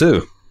be cool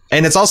too.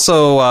 And it's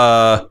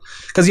also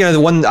because the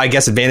one, I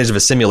guess, advantage of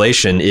a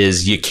simulation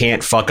is you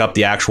can't fuck up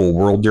the actual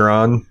world you're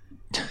on.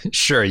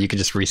 Sure, you could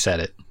just reset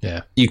it.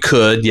 Yeah, you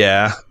could.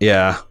 Yeah.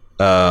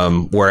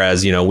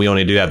 Whereas we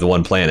only do have the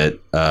one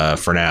planet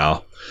for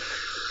now.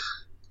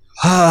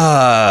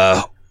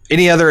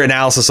 Any other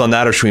analysis on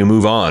that, or should we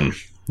move on?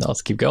 No,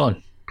 let's keep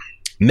going.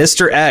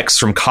 Mr. X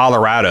from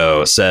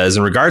Colorado says,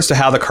 in regards to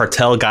how the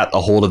cartel got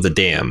a hold of the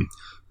dam,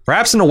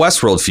 perhaps in a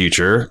Westworld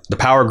future, the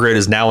power grid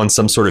is now in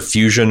some sort of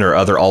fusion or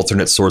other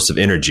alternate source of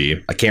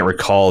energy. I can't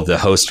recall the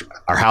host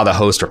or how the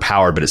hosts are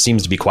powered, but it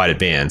seems to be quite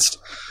advanced.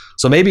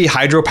 So maybe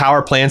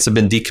hydropower plants have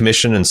been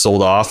decommissioned and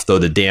sold off, though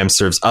the dam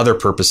serves other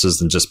purposes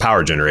than just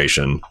power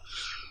generation.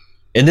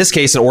 In this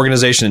case, an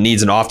organization that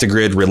needs an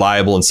off-the-grid,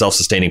 reliable, and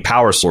self-sustaining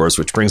power source,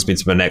 which brings me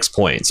to my next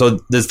point. So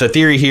the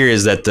theory here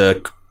is that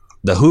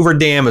the Hoover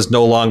Dam is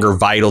no longer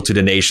vital to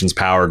the nation's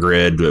power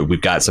grid.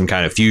 We've got some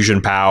kind of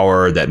fusion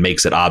power that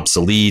makes it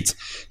obsolete,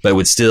 but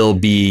would still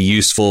be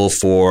useful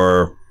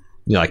for,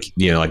 like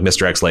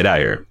Mr. X laid out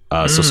here.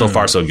 So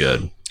far, so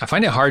good. I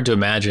find it hard to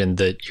imagine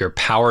that your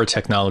power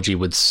technology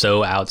would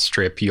so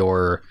outstrip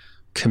your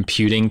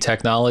computing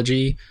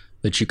technology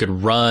that you could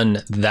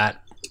run that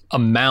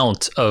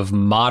amount of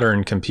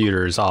modern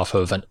computers off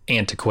of an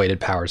antiquated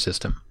power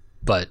system.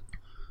 But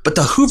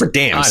the Hoover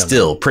Dam is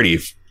still pretty...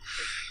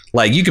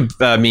 Like, you could,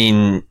 I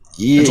mean,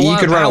 you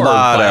could run a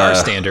lot by our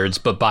standards,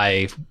 but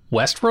by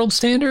Westworld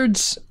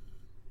standards,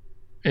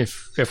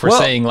 if we're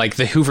saying like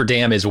the Hoover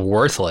Dam is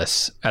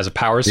worthless as a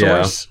power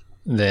source,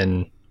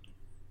 then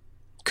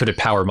could it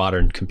power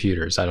modern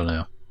computers? I don't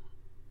know.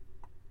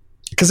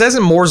 Because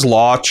hasn't Moore's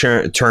law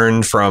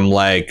turned from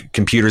like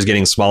computers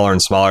getting smaller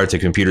and smaller to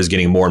computers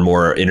getting more and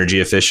more energy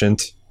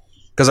efficient?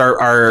 Because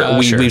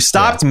we've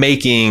stopped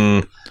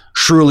making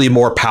truly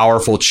more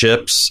powerful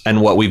chips,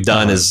 and what we've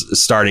done is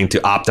starting to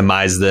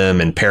optimize them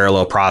and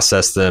parallel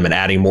process them and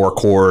adding more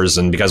cores.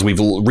 And because we've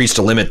reached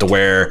a limit to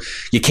where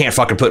you can't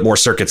fucking put more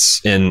circuits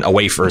in a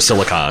wafer or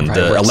silicon,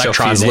 the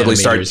electrons literally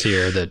start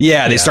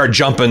start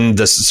jumping,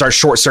 start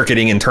short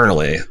circuiting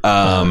internally.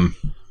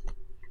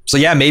 So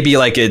yeah, maybe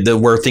like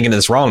we're thinking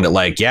this wrong, that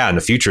like, yeah, in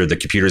the future, the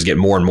computers get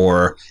more and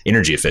more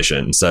energy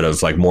efficient instead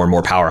of like more and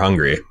more power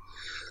hungry.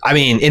 I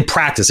mean, in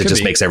practice, it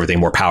just makes everything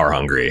more power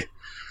hungry.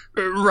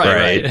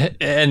 Right.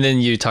 And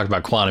then you talk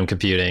about quantum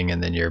computing,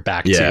 and then you're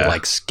back to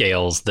like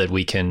scales that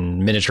we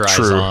can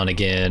miniaturize on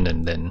again.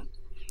 And then,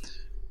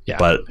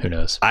 but who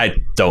knows? I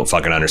don't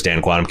fucking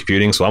understand quantum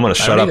computing, so I'm going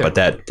to shut up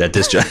at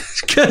this.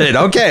 Good.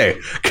 Okay.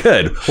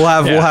 Good. We'll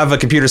have a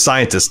computer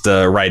scientist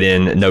write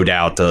in, no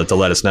doubt, to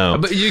let us know.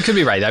 But you could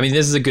be right. I mean,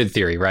 this is a good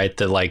theory, right?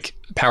 That like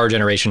power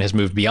generation has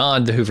moved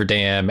beyond the Hoover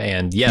Dam,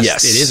 and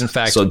yes, it is in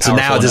fact so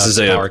now this is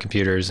power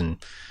computers and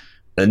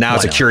now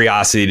it's a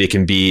curiosity that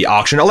can be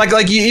auctioned.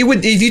 Like you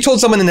would, if you told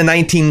someone in the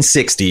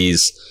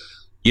 1960s,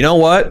 you know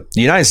what,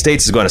 the United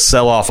States is going to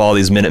sell off all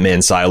these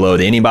Minuteman silo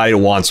to anybody who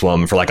wants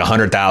one for like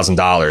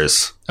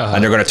 $100,000,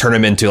 and they're going to turn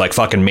them into like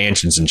fucking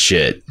mansions and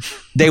shit,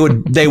 they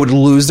would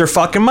lose their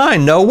fucking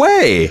mind. No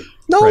way.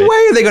 No way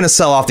are they going to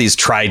sell off these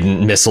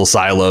Trident missile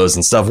silos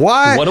and stuff.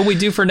 Why? What do we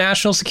do for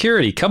national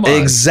security? Come on.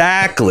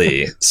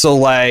 Exactly. So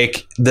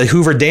like the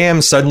Hoover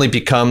Dam suddenly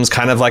becomes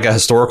kind of like a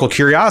historical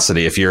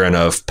curiosity if you're in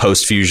a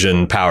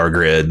post-fusion power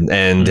grid.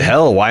 And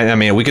hell, why? I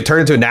mean, we could turn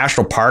it into a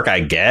national park,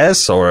 I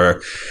guess,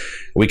 or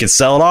we could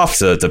sell it off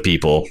to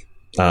people.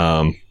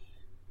 So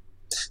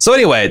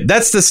anyway,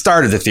 that's the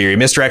start of the theory.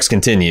 Mr. X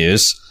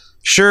continues.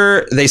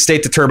 Sure, they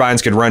state the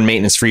turbines could run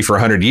maintenance free for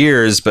 100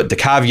 years, but the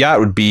caveat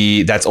would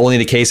be that's only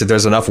the case if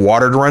there's enough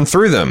water to run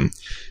through them.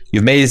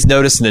 You've made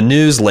notice in the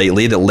news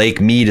lately that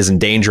Lake Mead is in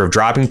danger of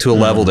dropping to a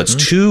level that's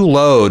too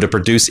low to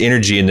produce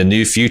energy in the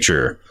near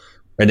future,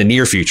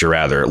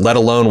 let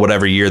alone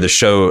whatever year the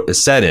show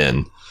is set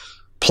in,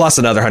 plus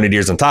another 100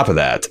 years on top of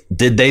that.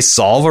 Did they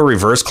solve a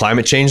reverse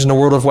climate change in the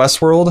world of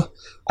Westworld?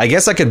 I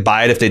guess I could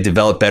buy it if they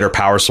developed better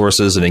power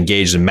sources and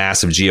engaged in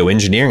massive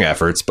geoengineering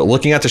efforts, but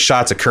looking at the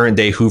shots of current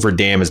day Hoover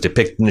Dam as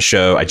depicted in the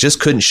show, I just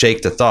couldn't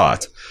shake the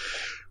thought.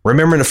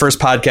 Remember in the first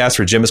podcast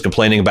where Jim was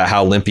complaining about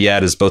how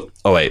Olympiad is both...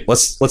 Oh, wait,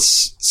 let's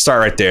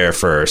start right there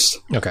first.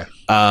 Okay.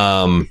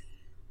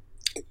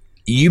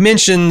 You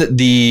mentioned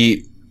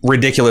the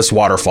ridiculous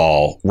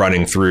waterfall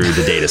running through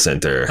the data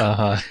center.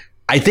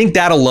 I think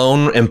that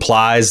alone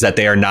implies that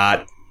they are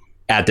not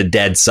at the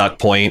dead suck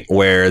point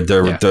where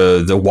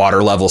the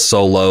water level is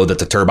so low that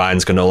the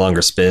turbines can no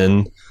longer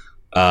spin.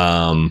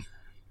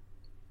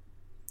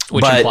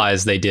 Which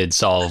implies they did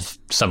solve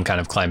some kind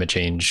of climate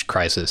change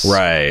crisis.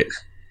 Right.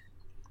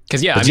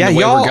 Because, the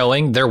way we're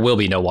going, there will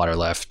be no water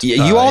left.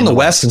 You all in the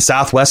West and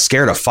Southwest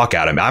scare the fuck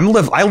out of me.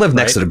 I live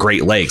next to the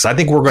Great Lakes. I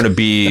think we're going to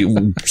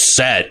be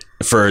set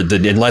for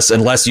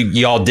unless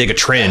you all dig a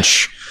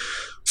trench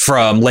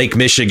from Lake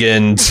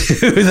Michigan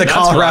to the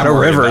Colorado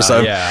River.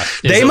 So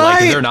they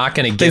might. They're not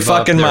going to give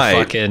up. They fucking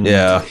might. They're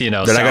not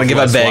going to give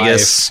up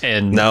Vegas.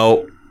 And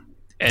no.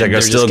 They're going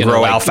to still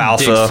grow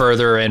alfalfa. Dig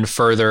further and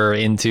further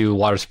into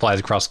water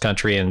supplies across the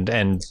country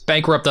and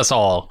bankrupt us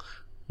all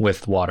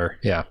with water.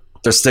 Yeah.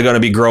 They're still going to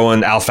be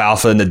growing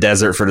alfalfa in the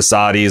desert for the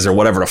Saudis or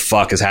whatever the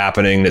fuck is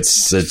happening.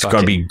 It's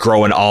going to be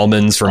growing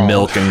almonds for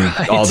milk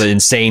and all the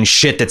insane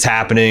shit that's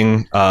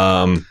happening.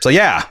 So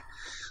yeah,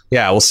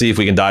 we'll see if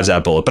we can dodge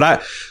that bullet.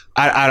 But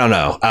I don't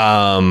know.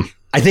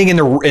 I think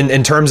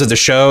in terms of the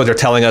show, they're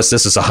telling us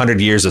this is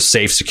 100 years of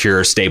safe,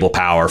 secure, stable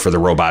power for the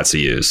robots to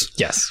use.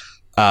 Yes.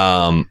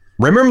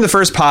 Remember the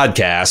first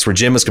podcast where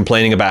Jim was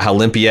complaining about how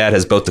Olympiad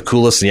has both the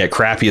coolest and yet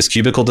crappiest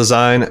cubicle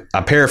design?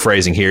 I'm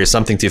paraphrasing here,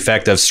 something to the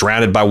effect of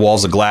surrounded by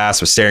walls of glass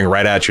with staring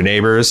right at your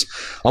neighbors.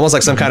 Almost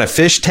like some kind of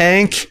fish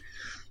tank,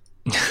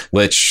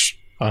 which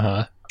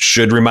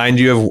should remind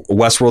you of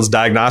Westworld's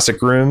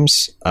diagnostic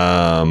rooms.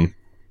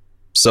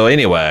 So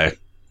anyway,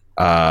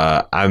 he's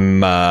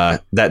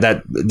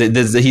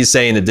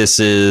saying that this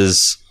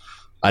is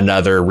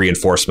another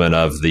reinforcement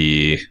of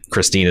the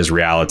Christina's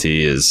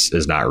reality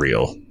is not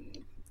real.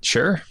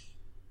 Sure,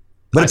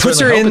 but it puts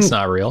her in. It's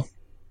not real.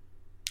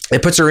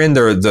 It puts her in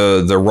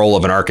the role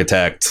of an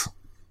architect,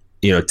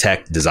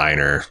 tech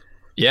designer.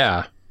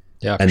 Yeah,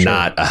 and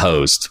not a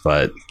host.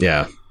 But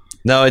yeah,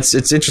 no, it's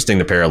interesting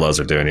the parallels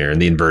are doing here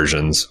and the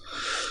inversions.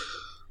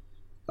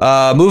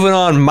 Moving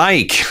on,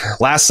 Mike.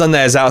 Last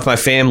Sunday I was out with my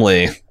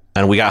family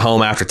and we got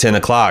home after 10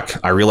 o'clock.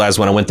 I realized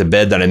when I went to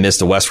bed that I missed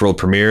the Westworld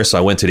premiere, so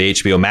I went to the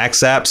HBO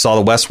Max app,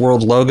 saw the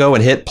Westworld logo,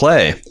 and hit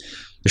play.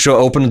 The show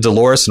opened with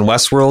Dolores in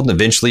Westworld, and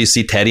eventually you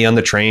see Teddy on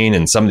the train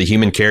and some of the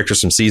human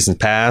characters from seasons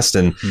past.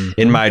 And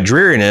in my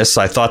dreariness,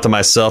 I thought to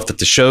myself that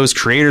the show's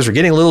creators were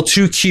getting a little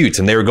too cute,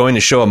 and they were going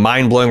to show a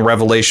mind-blowing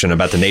revelation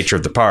about the nature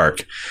of the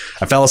park.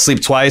 I fell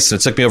asleep twice,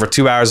 and it took me over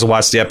 2 hours to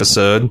watch the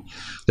episode.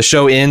 The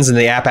show ends, and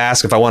the app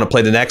asks if I want to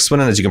play the next one.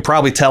 And as you can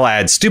probably tell, I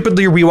had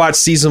stupidly rewatched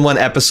season 1,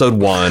 episode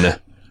 1.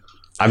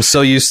 I'm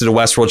so used to the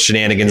Westworld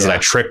shenanigans that I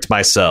tricked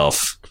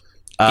myself.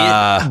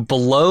 It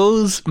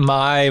blows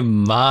my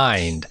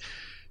mind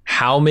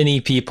how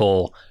many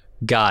people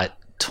got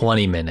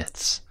 20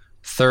 minutes,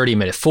 30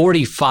 minutes,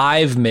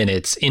 45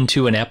 minutes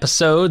into an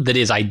episode that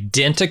is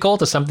identical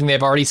to something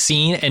they've already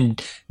seen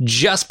and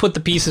just put the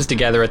pieces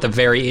together at the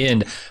very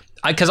end.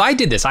 Because I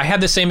did this. I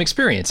had the same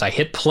experience. I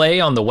hit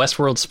play on the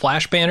Westworld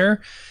splash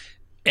banner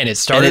and it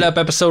started up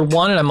episode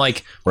 1 and I'm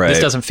like, this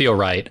doesn't feel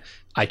right.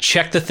 I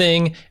checked the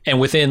thing and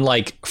within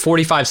like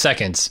 45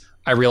 seconds,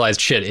 I realized,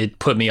 shit, it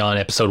put me on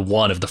episode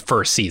 1 of the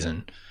first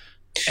season.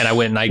 And I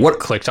went and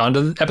clicked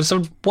onto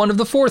episode 1 of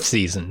the 4th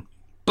season.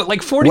 But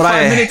like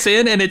 45 minutes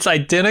in and it's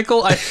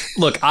identical.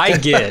 I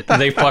get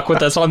they fuck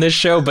with us on this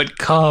show, but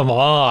come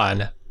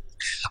on.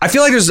 I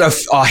feel like there's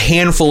a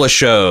handful of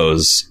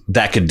shows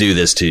that could do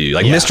this to you.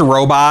 Like Mr.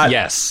 Robot.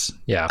 Yes.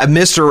 Yeah. In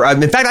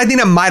fact, I think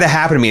that might have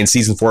happened to me in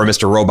season 4 of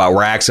Mr. Robot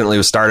where I accidentally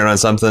was started on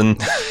something.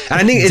 And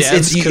I think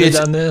it's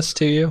done this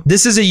to you.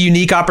 This is a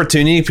unique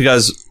opportunity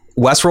because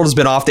Westworld has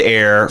been off the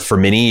air for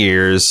many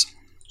years.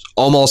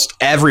 Almost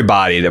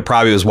everybody that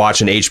probably was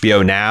watching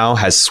HBO Now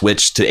has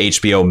switched to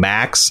HBO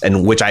Max,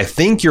 and which I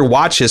think your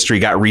watch history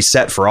got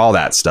reset for all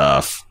that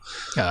stuff.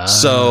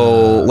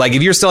 So, like,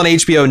 if you're still on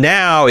HBO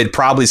Now, it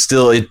probably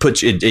still it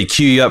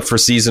queue you up for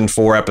season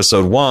 4,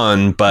 episode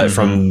 1. But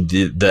from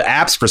the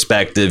app's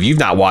perspective, you've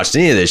not watched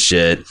any of this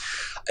shit.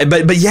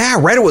 But yeah,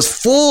 Reddit was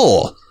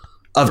full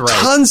of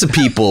tons of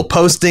people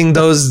posting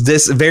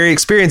this very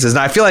experiences,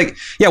 and I feel like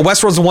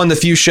Westworld's one of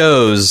the few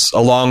shows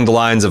along the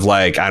lines of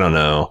like I don't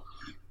know.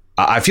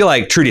 I feel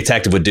like True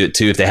Detective would do it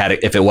too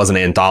if it wasn't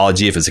an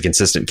anthology, if it's a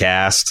consistent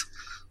cast.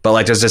 But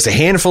like, there's just a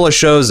handful of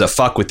shows that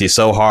fuck with you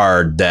so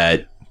hard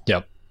that,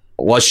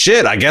 well,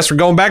 shit, I guess we're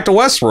going back to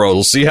Westworld.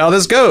 We'll see how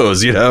this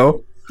goes, you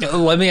know?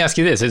 Let me ask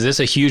you this. Is this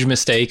a huge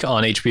mistake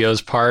on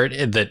HBO's part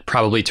that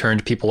probably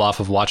turned people off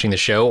of watching the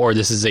show? Or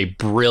this is a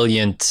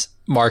brilliant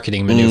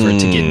marketing maneuver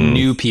to get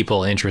new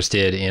people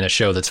interested in a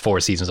show that's 4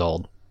 seasons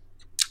old?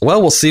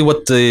 Well, we'll see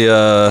what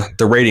the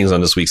ratings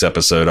on this week's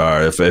episode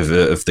are, if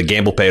the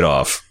gamble paid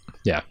off.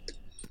 Yeah.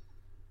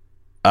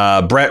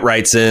 Brett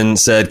writes in,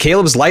 said,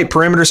 Caleb's light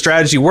perimeter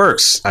strategy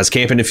works. I was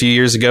camping a few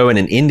years ago in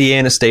an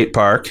Indiana State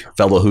Park,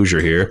 fellow Hoosier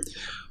here.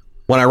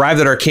 When I arrived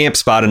at our camp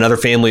spot, another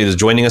family that was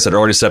joining us had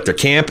already set up their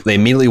camp. They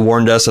immediately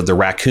warned us of the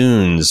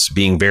raccoons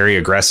being very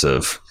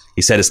aggressive.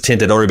 He said his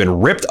tent had already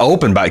been ripped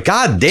open by...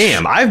 God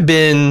damn, I've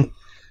been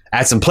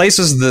at some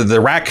places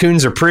the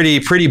raccoons are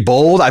pretty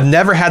bold. I've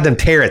never had them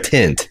tear a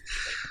tent.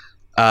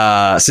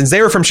 Since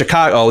they were from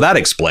Chicago, that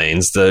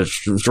explains. The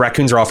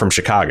raccoons are all from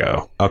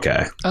Chicago.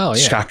 Okay. Oh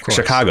yeah,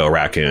 Chicago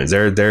raccoons.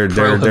 They're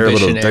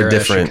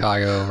different.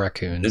 Chicago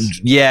raccoons.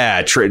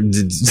 Yeah,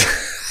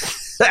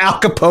 Al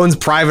Capone's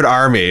private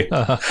army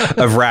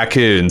of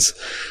raccoons.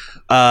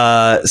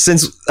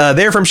 Since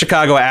they're from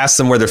Chicago, I asked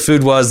them where their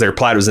food was. They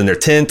replied it was in their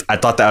tent. I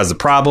thought that was the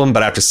problem,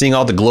 but after seeing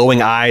all the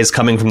glowing eyes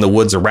coming from the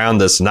woods around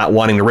us, not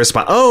wanting to risk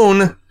my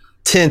own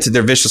tent to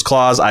their vicious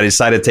claws, I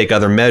decided to take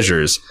other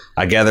measures.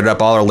 I gathered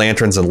up all our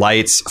lanterns and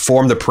lights,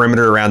 formed the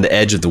perimeter around the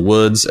edge of the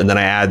woods, and then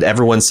I had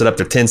everyone set up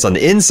their tents on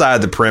the inside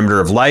of the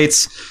perimeter of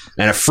lights,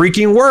 and it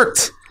freaking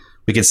worked.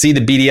 We could see the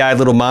beady-eyed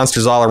little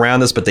monsters all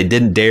around us, but they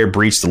didn't dare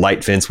breach the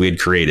light fence we had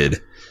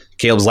created.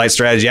 Caleb's light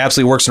strategy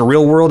absolutely works in the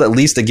real world, at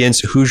least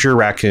against Hoosier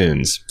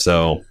raccoons.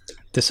 So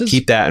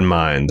keep that in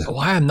mind.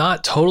 Why I'm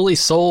not totally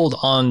sold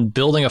on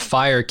building a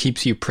fire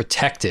keeps you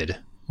protected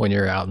when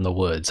you're out in the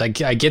woods. I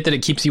get that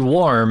it keeps you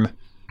warm,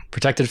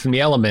 protected from the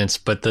elements,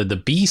 but the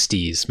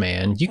beasties,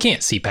 man, you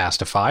can't see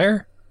past a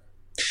fire.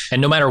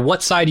 And no matter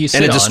what side you sit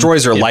on, and it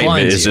destroys your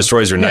it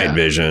destroys your night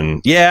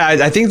vision. Yeah,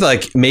 I think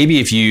like maybe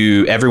if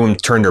everyone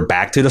turned their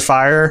back to the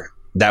fire,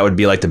 that would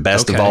be like the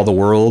best of all the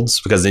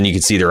worlds, because then you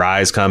could see their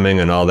eyes coming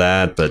and all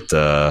that. But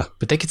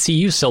they could see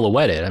you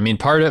silhouetted. I mean,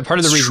 part of the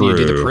reason you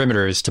do the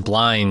perimeter is to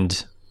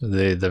blind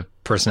the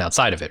person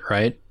outside of it,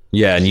 right?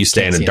 Yeah, and you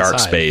stay in a dark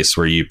space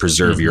where you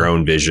preserve your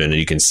own vision and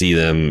you can see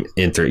them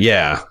enter.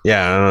 Yeah,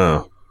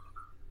 I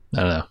don't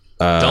know.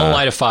 Don't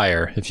light a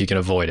fire if you can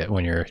avoid it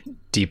when you're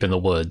deep in the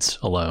woods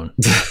alone.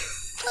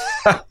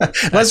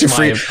 Unless you're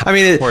free. I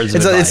mean,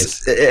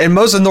 it's in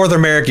most of North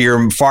America,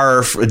 you're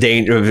far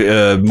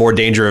more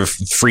danger of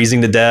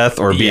freezing to death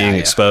or being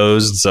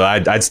exposed. So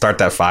I'd start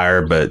that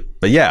fire. But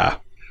yeah,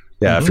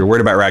 if you're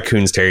worried about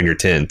raccoons tearing your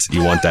tent,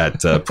 you want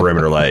that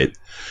perimeter light.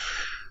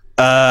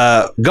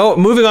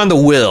 Moving on to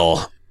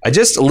Will. I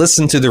just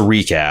listened to the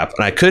recap,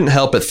 and I couldn't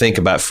help but think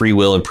about free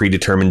will and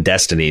predetermined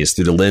destinies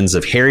through the lens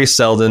of Harry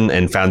Seldon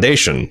and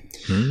Foundation.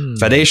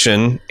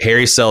 Foundation,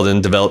 Harry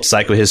Seldon developed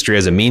psychohistory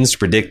as a means to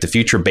predict the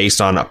future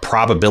based on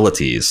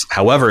probabilities.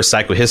 However,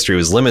 psychohistory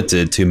was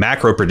limited to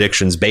macro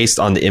predictions based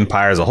on the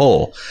empire as a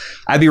whole.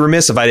 I'd be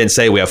remiss if I didn't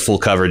say we have full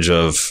coverage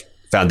of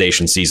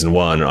Foundation Season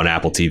 1 on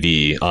Apple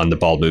TV on the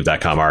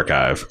baldmove.com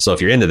archive. So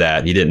if you're into that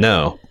and you didn't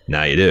know,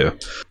 now you do.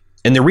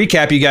 In the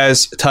recap, you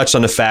guys touched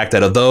on the fact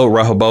that although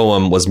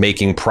Rehoboam was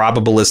making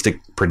probabilistic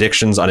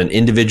predictions on an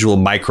individual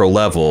micro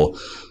level,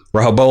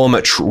 Rehoboam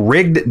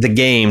rigged the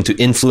game to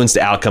influence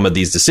the outcome of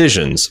these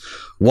decisions.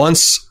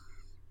 Once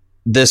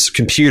this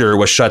computer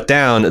was shut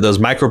down, those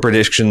micro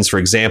predictions, for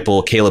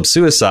example, Caleb's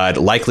suicide,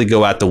 likely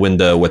go out the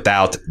window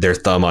without their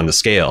thumb on the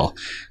scale.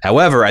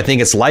 However, I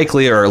think it's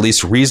likely, or at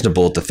least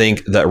reasonable, to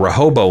think that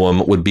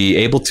Rehoboam would be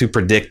able to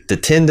predict the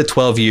 10 to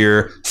 12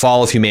 year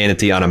fall of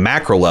humanity on a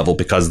macro level,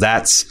 because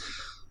that's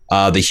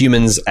the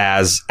humans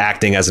as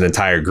acting as an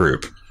entire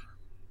group.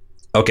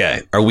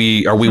 Okay, are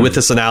we with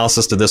this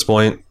analysis to this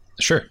point?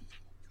 Sure.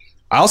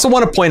 I also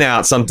want to point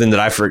out something that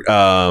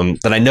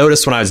I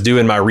noticed when I was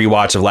doing my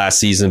rewatch of last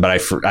season, but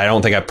I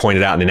don't think I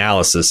pointed out in the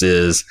analysis,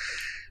 is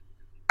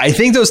I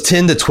think those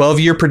 10 to 12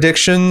 year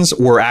predictions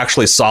were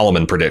actually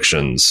Solomon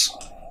predictions.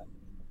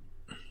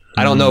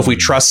 I don't know if we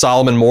trust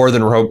Solomon more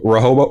than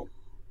Rehoboam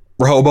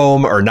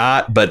or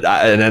not, but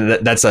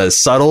and that's a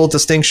subtle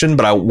distinction,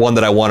 but one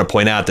that I want to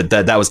point out,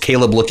 that was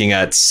Caleb looking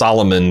at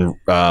Solomon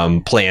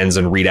plans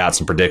and readouts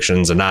and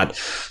predictions and not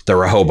the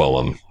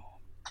Rehoboam.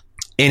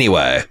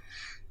 Anyway,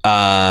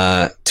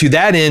 to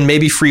that end,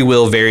 maybe free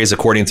will varies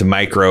according to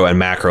micro and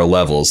macro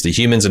levels. The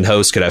humans and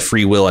hosts could have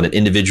free will on an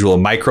individual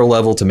micro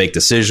level to make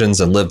decisions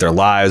and live their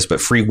lives,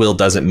 but free will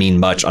doesn't mean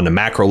much on the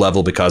macro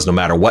level, because no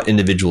matter what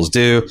individuals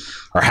do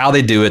or how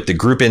they do it, the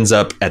group ends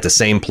up at the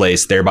same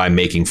place, thereby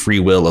making free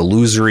will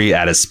illusory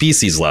at a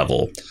species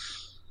level.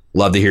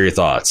 Love to hear your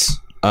thoughts.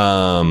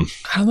 I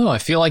don't know. I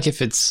feel like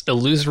if it's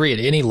illusory at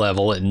any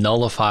level, it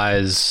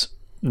nullifies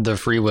the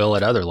free will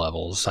at other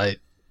levels.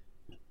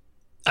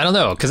 I don't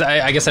know, because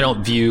I guess I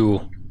don't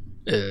view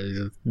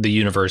the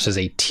universe as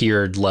a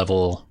tiered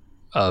level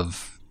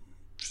of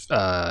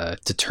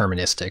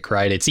deterministic,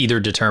 right? It's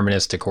either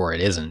deterministic or it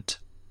isn't.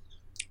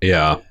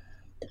 Yeah.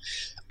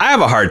 I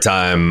have a hard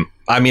time.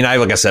 I mean,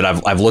 like I said,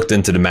 I've looked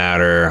into the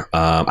matter.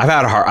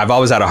 I've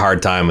always had a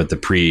hard time with the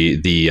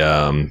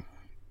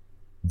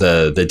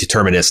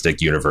deterministic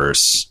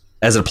universe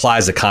as it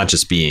applies to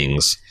conscious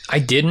beings. I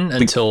didn't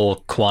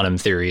until quantum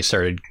theory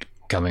started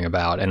coming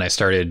about, and I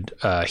started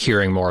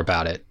hearing more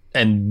about it,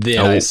 and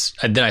then I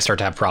start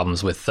to have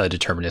problems with the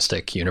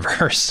deterministic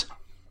universe.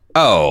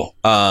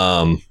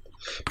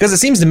 Because it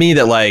seems to me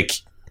that, like,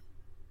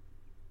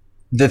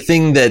 the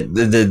thing that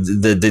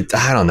the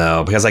I don't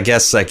know, because I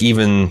guess, like,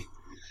 even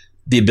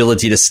the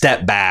ability to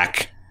step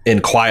back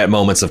in quiet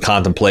moments of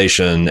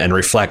contemplation and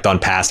reflect on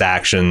past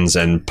actions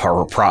and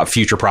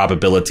future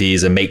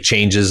probabilities and make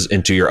changes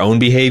into your own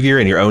behavior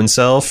and your own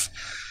self.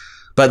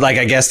 But, like,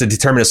 I guess the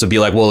determinists would be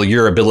like, well,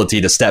 your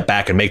ability to step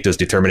back and make those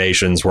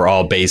determinations were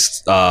all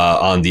based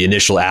on the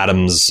initial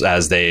atoms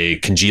as they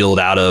congealed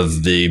out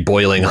of the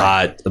boiling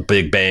hot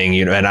Big Bang,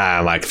 and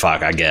I'm like,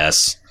 fuck, I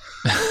guess.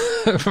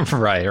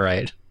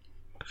 Right.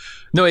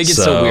 No, it gets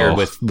so weird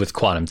with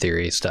quantum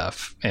theory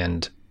stuff.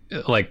 And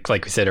like we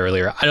said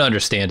earlier, I don't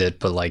understand it,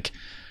 but, like,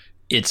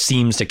 it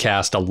seems to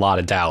cast a lot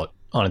of doubt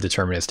on a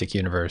deterministic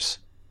universe.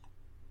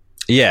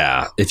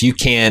 Yeah, if you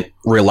can't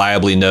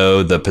reliably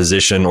know the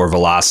position or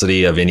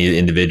velocity of any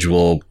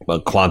individual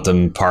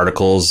quantum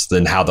particles,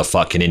 then how the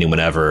fuck can anyone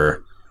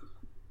ever,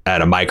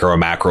 at a micro or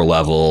macro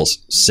level,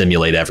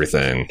 simulate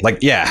everything?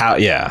 Like, I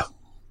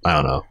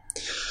don't know.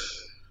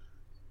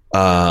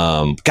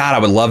 God, I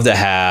would love to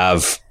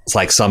have,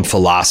 like, some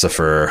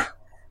philosopher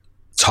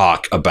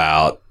talk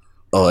about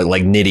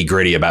like nitty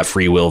gritty about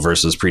free will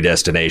versus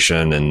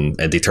predestination and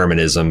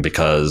determinism,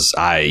 because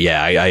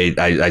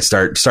I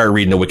start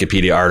reading the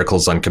Wikipedia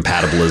articles on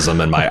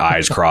compatibilism and my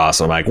eyes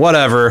cross. I'm like,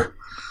 whatever.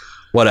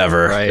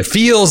 Right. It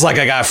feels like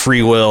I got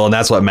free will, and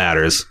that's what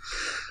matters.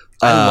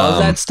 I love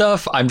that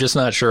stuff. I'm just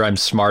not sure I'm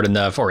smart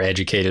enough or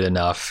educated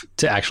enough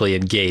to actually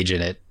engage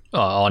in it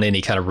on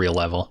any kind of real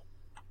level.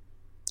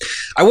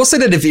 I will say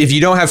that if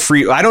you don't have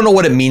free, I don't know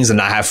what it means to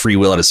not have free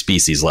will at a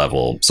species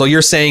level. So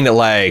you're saying that,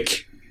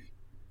 like,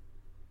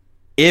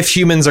 if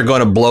humans are going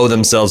to blow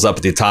themselves up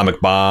with the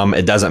atomic bomb,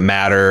 it doesn't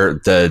matter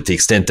the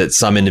extent that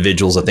some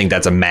individuals think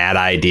that's a mad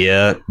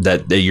idea,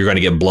 that you're going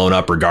to get blown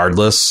up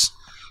regardless.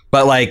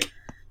 But, like,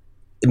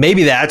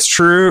 maybe that's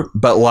true,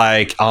 but,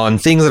 like, on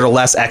things that are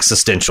less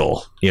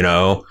existential, you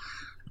know,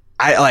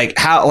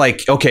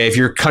 okay, if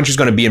your country's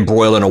going to be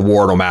embroiled in a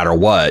war no matter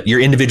what,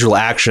 your individual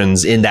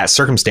actions in that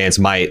circumstance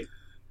might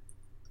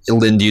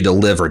lend you to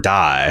live or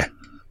die.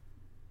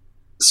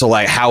 So,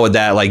 like, how would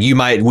that, like, we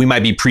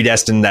might be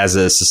predestined as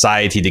a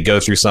society to go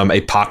through some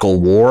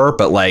epochal war,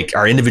 but, like,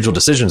 our individual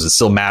decisions would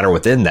still matter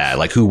within that.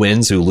 Like, who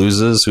wins, who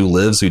loses, who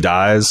lives, who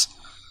dies.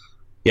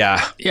 Yeah.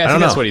 I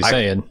think that's what he's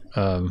saying.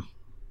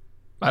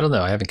 I don't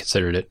know. I haven't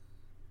considered it.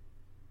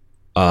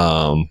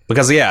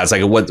 Because it's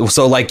like what,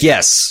 so like,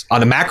 yes,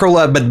 on a macro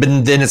level, but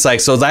then it's like,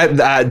 so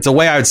that the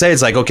way I would say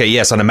it's like, okay,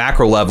 yes, on a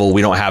macro level,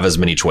 we don't have as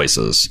many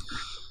choices.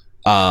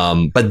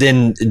 But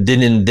then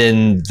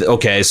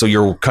okay, so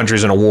your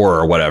country's in a war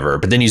or whatever,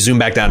 but then you zoom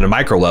back down to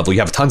micro level, you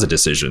have tons of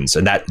decisions,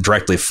 and that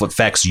directly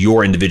affects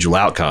your individual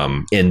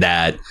outcome in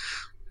that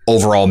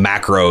overall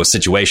macro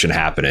situation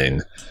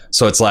happening.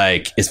 So it's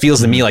like, it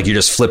feels to me like you're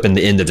just flipping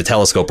the end of the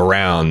telescope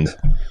around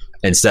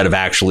instead of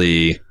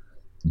actually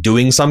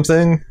doing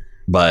something.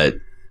 But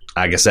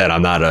like I said,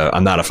 I'm not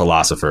a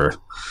philosopher.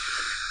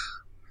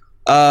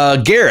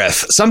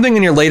 Gareth, something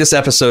in your latest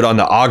episode on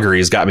the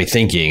auguries got me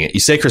thinking. You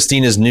say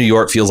Christina's New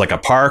York feels like a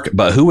park,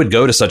 but who would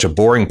go to such a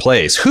boring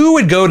place? Who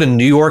would go to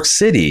New York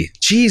City?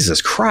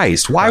 Jesus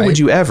Christ, why would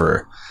you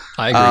ever?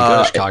 I agree.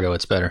 Go to Chicago.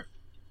 It's better.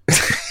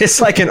 It's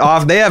like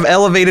they have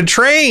elevated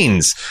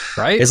trains,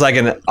 right? It's like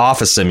an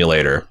office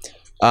simulator.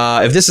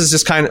 If this is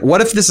just what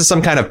if this is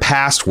some kind of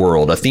past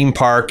world, a theme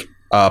park?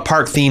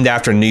 Park themed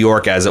after New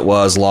York as it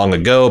was long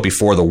ago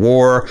before the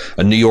war,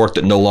 a New York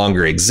that no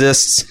longer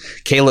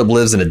exists. Caleb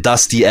lives in a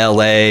dusty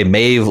LA.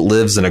 Maeve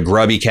lives in a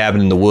grubby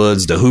cabin in the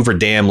woods. The Hoover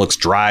Dam looks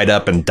dried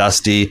up and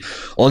dusty.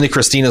 Only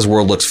Christina's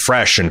world looks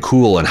fresh and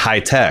cool and high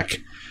tech.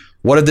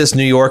 What if this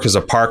New York is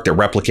a park that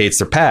replicates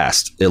their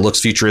past? It looks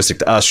futuristic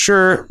to us,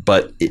 sure,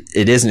 but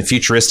it isn't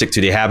futuristic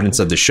to the inhabitants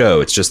of the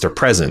show. It's just their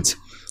present.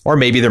 Or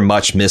maybe their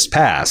much missed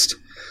past.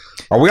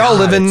 Are we all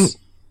living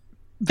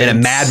in a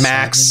Mad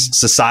Max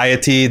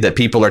society that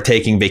people are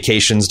taking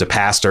vacations to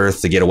past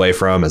Earth to get away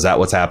from? Is that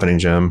what's happening,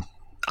 Jim?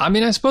 I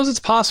mean, I suppose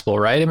it's possible,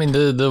 right? I mean,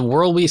 the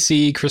world we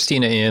see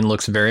Christina in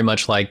looks very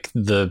much like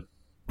the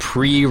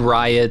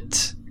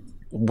pre-riot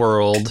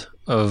world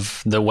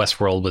of the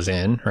Westworld was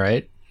in,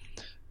 right?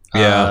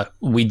 Yeah.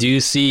 We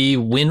do see,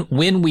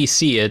 when we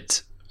see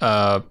it,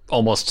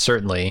 almost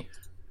certainly,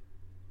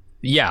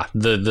 yeah,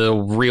 the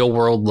real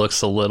world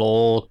looks a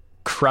little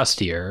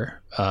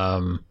crustier.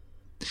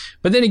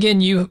 But then again,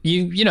 you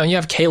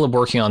have Caleb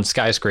working on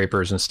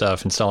skyscrapers and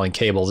stuff, installing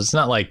cables. It's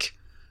not like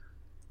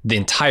the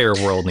entire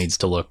world needs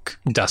to look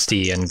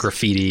dusty and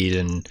graffitied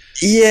and.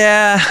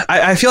 Yeah,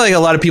 I feel like a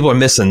lot of people are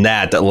missing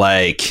that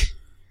like,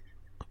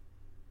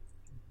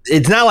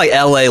 it's not like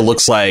LA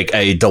looks like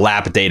a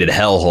dilapidated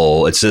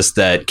hellhole. It's just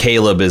that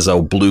Caleb is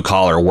a blue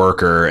collar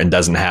worker and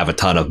doesn't have a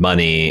ton of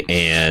money,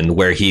 and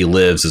where he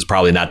lives is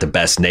probably not the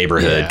best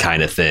neighborhood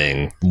kind of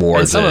thing.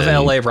 Some of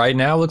LA right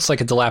now looks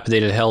like a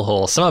dilapidated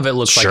hellhole. Some of it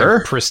looks like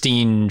a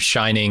pristine,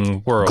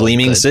 shining world,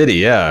 gleaming city.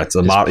 Yeah, it's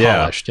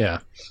polished. Yeah.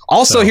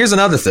 Also, here's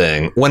another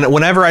thing.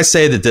 Whenever I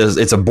say that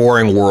it's a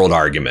boring world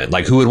argument,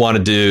 like who would want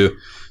to do?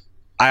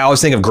 I always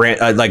think of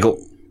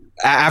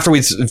after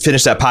we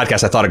finished that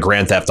podcast, I thought of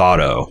Grand Theft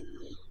Auto.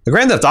 The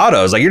Grand Theft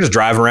Auto is like you're just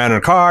driving around in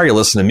a car, you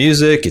listen to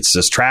music, it's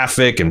just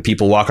traffic and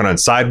people walking on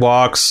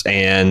sidewalks,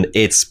 and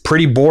it's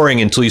pretty boring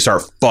until you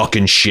start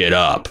fucking shit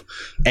up.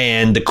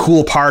 And the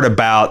cool part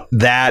about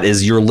that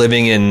is you're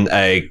living in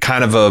a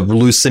kind of a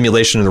loose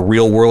simulation of the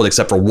real world,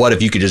 except for what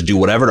if you could just do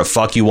whatever the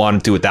fuck you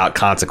wanted to without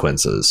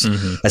consequences.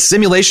 Mm-hmm. A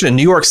simulation in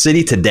New York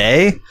City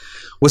today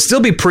would still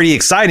be pretty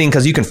exciting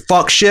because you can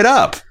fuck shit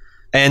up.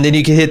 And then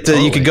you can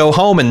you could go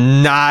home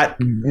and not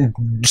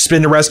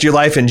spend the rest of your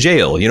life in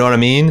jail. You know what I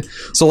mean?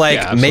 So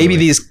like maybe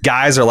these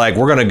guys are like,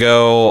 we're going to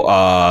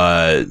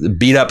go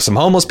beat up some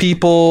homeless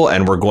people,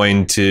 and we're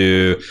going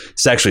to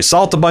sexually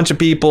assault a bunch of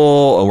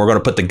people, and we're going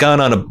to put the gun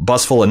on a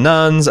bus full of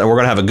nuns, and we're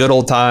going to have a good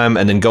old time,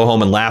 and then go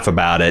home and laugh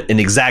about it in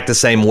exact the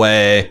same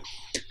way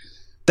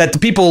that the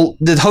people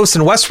that host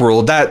in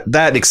Westworld,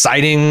 that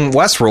exciting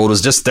Westworld was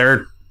just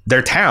their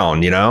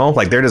town,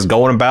 like they're just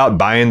going about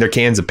buying their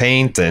cans of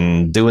paint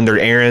and doing their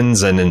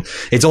errands, and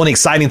it's only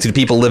exciting to the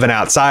people living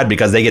outside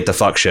because they get to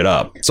fuck shit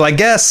up. So I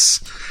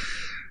guess,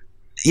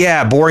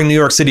 yeah, boring New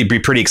York City would be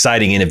pretty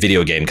exciting in a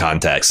video game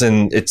context,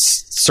 and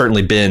it's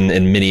certainly been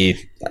in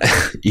many,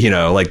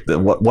 like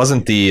what was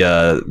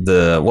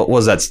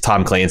that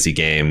Tom Clancy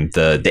game,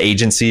 the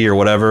Agency or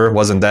whatever,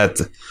 wasn't that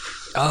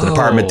the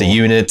department, the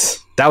unit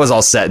that was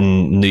all set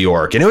in New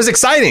York, and it was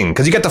exciting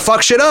because you got to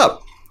fuck shit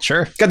up.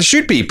 Sure, got to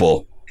shoot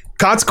people.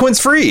 Consequence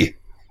free.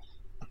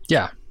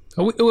 Yeah.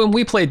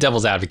 We play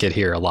devil's advocate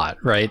here a lot,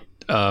 right?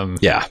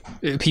 Yeah.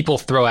 People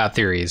throw out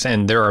theories,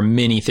 and there are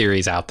many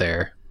theories out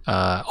there,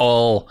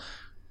 all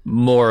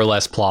more or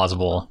less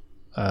plausible.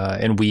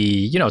 And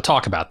we,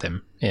 talk about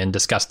them and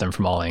discuss them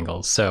from all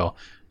angles. So,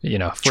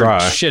 if we're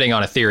shitting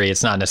on a theory,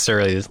 it's not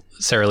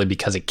necessarily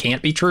because it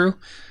can't be true.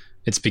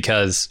 It's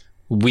because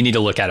we need to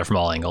look at it from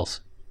all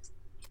angles.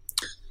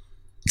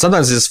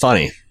 Sometimes it's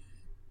funny.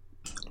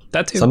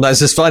 That too. Sometimes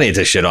it's funny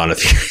to shit on a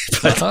theory,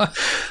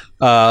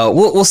 but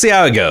we'll see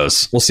how it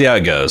goes.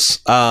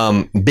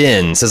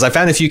 Ben says, I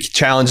found a few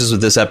challenges with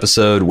this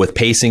episode, with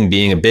pacing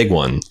being a big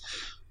one.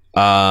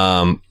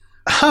 I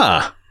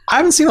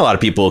haven't seen a lot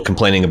of people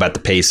complaining about the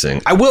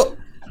pacing. I will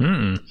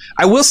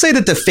say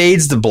that the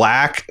fades to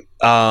black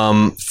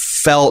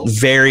felt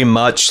very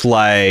much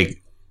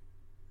like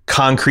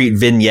concrete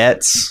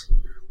vignettes.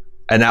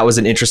 and that was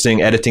an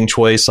interesting editing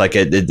choice. Like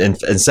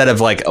instead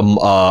of like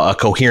a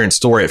coherent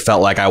story, it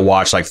felt like I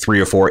watched like 3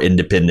 or 4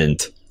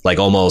 independent, like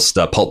almost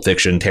Pulp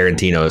Fiction,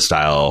 Tarantino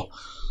style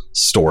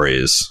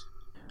stories.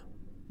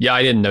 Yeah,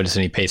 I didn't notice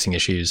any pacing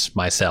issues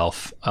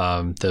myself.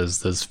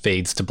 Those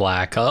fades to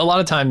black a lot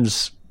of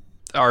times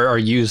are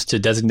used to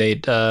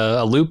designate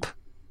a loop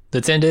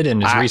that's ended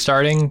and is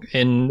restarting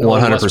in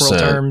 100%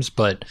 terms,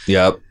 but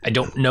I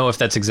don't know if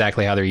that's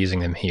exactly how they're using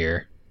them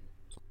here.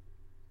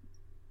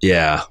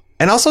 Yeah.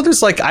 And also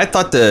there's like, I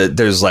thought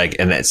there's like,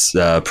 and it's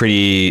a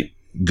pretty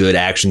good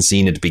action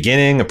scene at the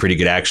beginning, a pretty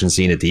good action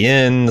scene at the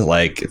end.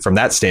 Like from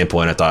that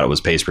standpoint, I thought it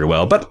was paced pretty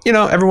well, but you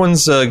know,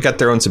 everyone's got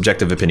their own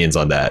subjective opinions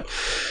on that.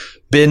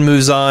 Ben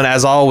moves on.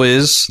 As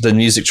always, the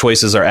music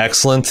choices are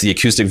excellent. The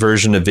acoustic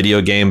version of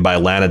Video Game by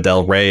Lana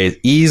Del Rey,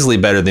 easily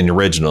better than the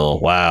original.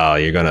 Wow,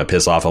 you're going to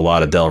piss off a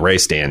lot of Del Rey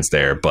stands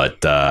there.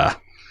 But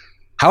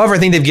however, I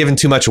think they've given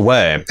too much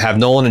away. Have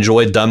Nolan and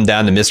Joy dumbed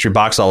down the mystery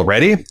box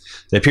already?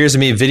 It appears to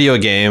me Video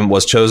Game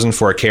was chosen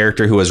for a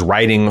character who was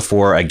writing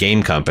for a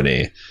game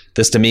company.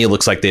 This to me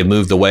looks like they've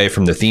moved away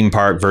from the theme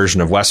park version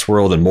of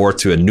Westworld and more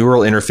to a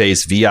neural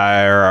interface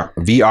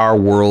VR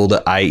world,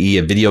 i.e.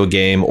 a video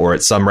game, or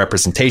it's some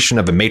representation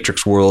of a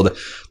Matrix world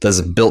that's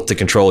built to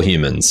control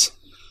humans.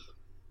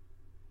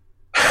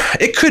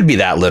 It could be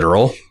that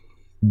literal,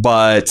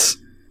 but,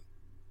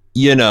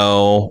 you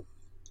know,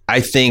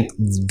 I think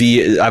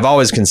I've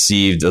always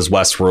conceived as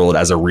Westworld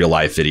as a real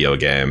life video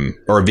game,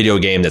 or a video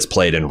game that's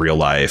played in real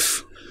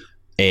life.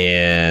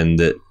 And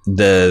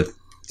the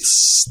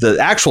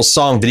actual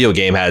song Video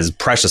Game has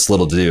precious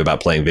little to do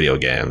about playing video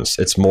games.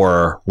 It's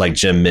more, like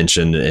Jim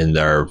mentioned in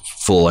their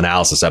full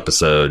analysis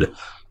episode,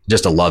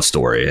 just a love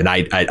story, an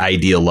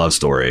ideal love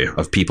story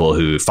of people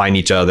who find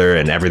each other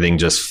and everything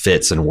just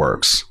fits and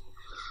works.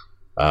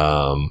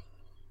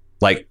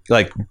 Like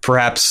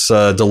perhaps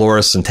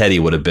Dolores and Teddy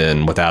would have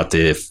been without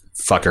the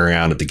fucking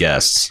around at the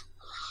guests.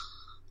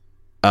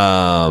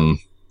 What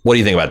do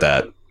you think about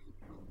that?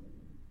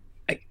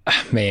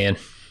 Man,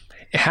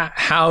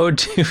 how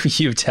do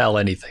you tell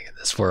anything in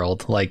this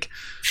world? Like,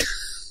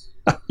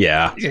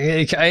 yeah,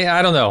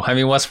 I don't know. I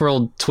mean,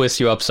 Westworld twists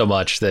you up so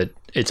much that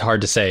it's hard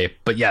to say.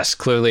 But yes,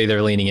 clearly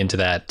they're leaning into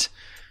that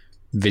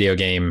video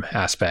game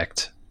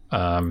aspect.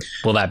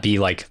 Will that be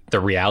like the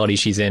reality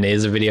she's in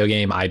is a video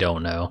game? I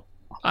don't know.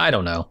 I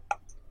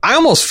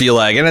almost feel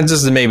like, and this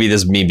is maybe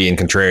this me being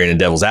contrarian and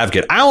devil's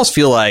advocate, I almost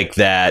feel like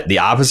that the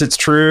opposite's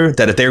true,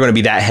 that if they're going to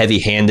be that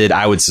heavy-handed,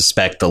 I would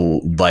suspect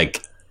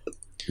like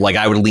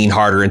I would lean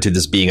harder into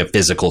this being a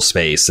physical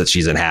space that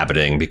she's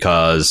inhabiting,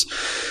 because,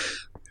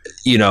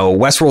 you know,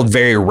 Westworld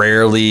very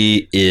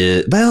rarely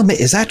is, well,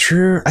 is that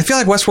true? I feel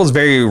like Westworld's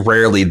very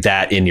rarely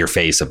that in your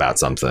face about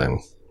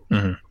something.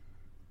 Mm-hmm.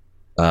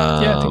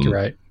 Yeah, I think you're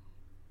right.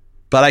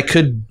 But I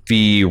could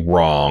be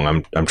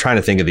wrong. I'm trying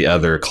to think of the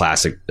other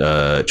classic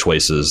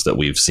choices that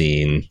we've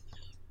seen.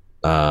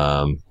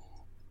 Jawadified,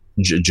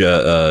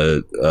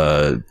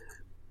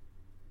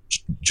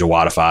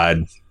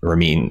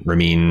 Ramin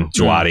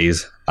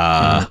Djawadi's.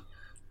 A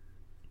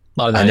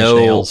lot of Nine Inch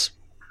Nails.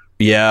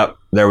 Yeah,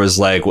 there was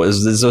like,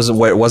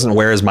 wasn't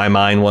Where Is My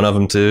Mind one of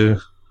them too?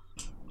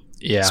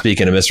 Yeah.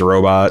 Speaking of Mr.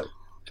 Robot,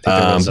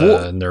 I think there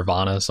was a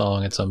Nirvana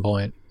song at some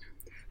point.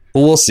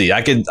 Well, we'll see.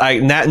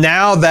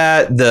 Now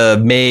that the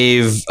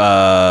Maeve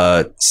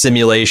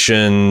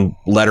simulation,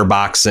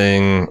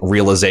 letterboxing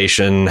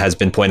realization has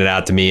been pointed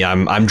out to me,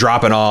 I'm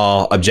dropping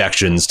all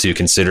objections to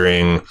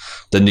considering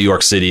the New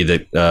York City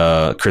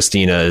that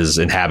Christina is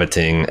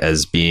inhabiting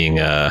as being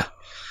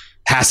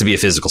has to be a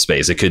physical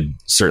space. It could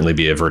certainly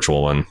be a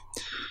virtual one.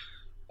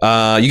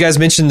 You guys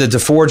mentioned the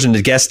DeForge and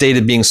the guest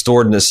data being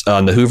stored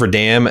on the Hoover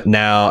Dam.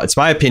 Now, it's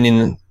my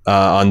opinion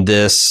on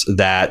this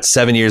that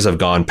 7 years have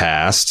gone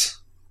past.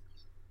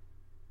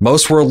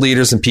 Most world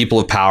leaders and people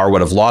of power would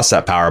have lost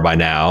that power by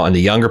now, and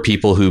the younger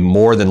people who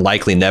more than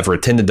likely never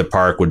attended the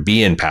park would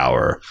be in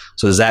power.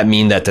 So does that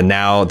mean that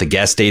the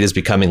guest data is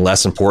becoming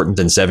less important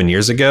than 7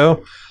 years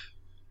ago?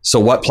 So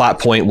what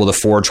plot point will the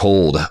Forge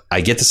hold?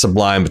 I get the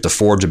Sublime, but the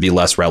Forge would be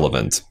less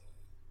relevant.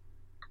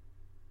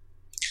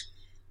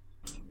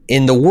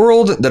 In the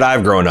world that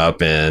I've grown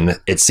up in,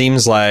 it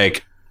seems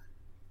like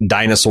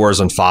dinosaurs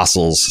and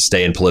fossils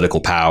stay in political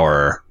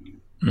power.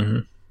 Mm-hmm.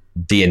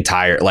 The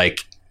entire,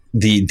 like,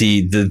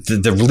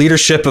 the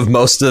leadership of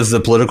most of the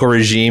political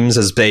regimes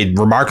has stayed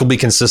remarkably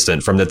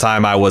consistent from the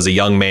time I was a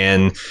young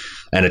man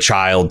and a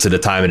child to the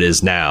time it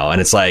is now.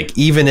 And it's like,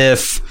 even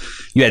if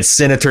you had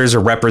senators or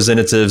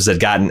representatives that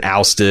gotten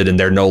ousted and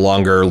they're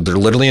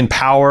literally in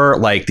power,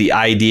 like the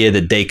idea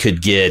that they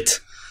could get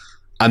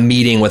a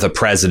meeting with a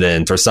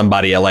president or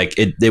somebody, like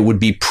it would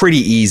be pretty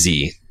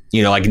easy.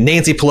 You know, like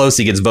Nancy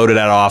Pelosi gets voted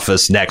out of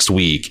office next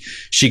week.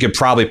 She could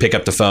probably pick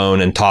up the phone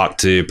and talk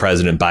to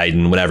President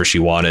Biden whenever she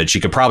wanted.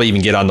 She could probably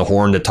even get on the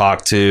horn to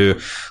talk to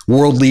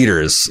world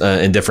leaders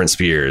in different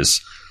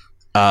spheres.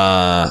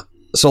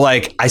 So,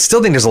 like, I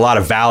still think there's a lot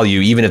of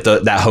value, even if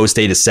that host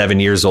date is 7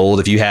 years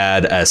old. If you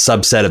had a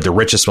subset of the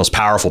richest, most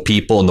powerful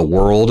people in the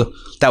world,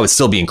 that would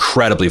still be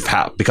incredibly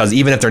powerful, because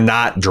even if they're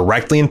not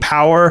directly in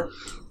power,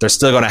 they're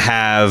still going to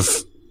have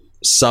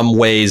some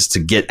ways to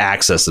get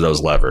access to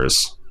those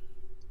levers.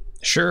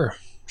 Sure.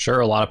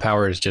 A lot of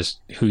power is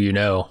just who you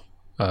know,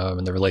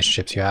 and the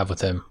relationships you have with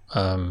them.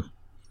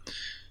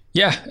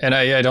 Yeah, and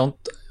I don't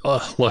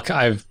look.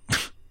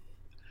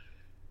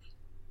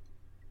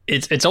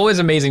 It's always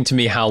amazing to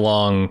me how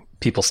long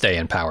people stay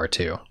in power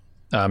too.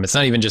 It's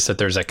not even just that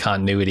there's a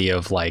continuity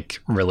of like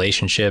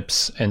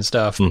relationships and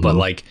stuff, but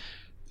like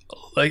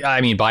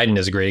I mean, Biden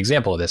is a great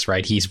example of this,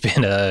 right? He's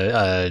been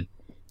a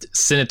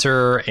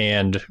senator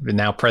and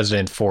now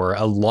president for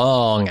a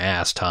long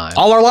ass time,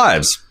 all our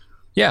lives.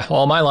 Yeah,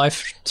 all my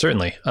life,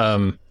 certainly.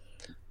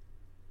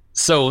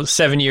 So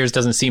 7 years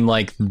doesn't seem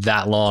like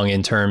that long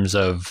in terms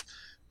of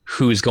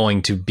who's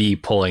going to be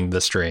pulling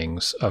the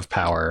strings of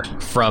power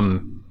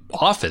from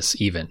office,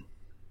 even.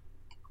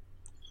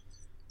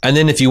 And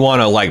then if you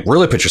want to like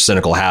really put your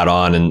cynical hat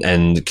on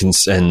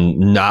and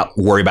not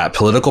worry about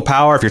political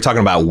power, if you're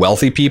talking about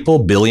wealthy people,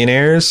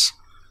 billionaires,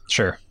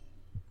 sure,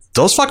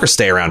 those fuckers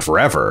stay around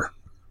forever.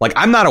 Like,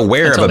 I'm not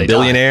aware of a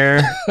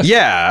billionaire.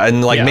 Yeah,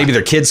 and like maybe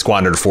their kids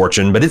squandered a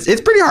fortune, but it's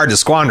pretty hard to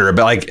squander.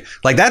 But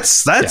like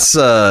that's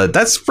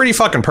pretty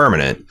fucking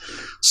permanent.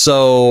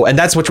 So, and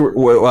that's what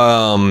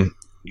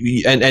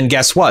and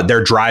guess what?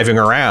 They're driving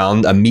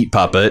around a meat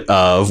puppet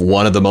of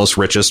one of the most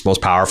richest,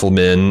 most powerful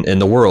men in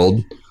the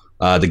world.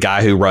 The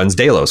guy who runs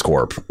Delos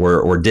Corp,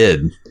 or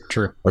did.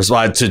 True. Or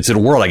to the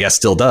world, I guess,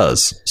 still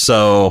does.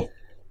 So,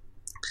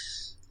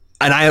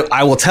 and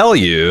I will tell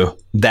you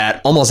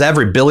that almost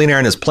every billionaire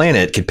on this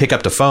planet could pick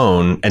up the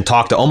phone and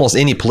talk to almost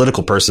any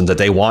political person that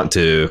they want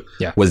to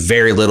with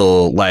very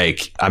little,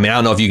 like, I mean, I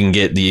don't know if you can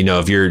get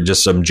if you're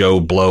just some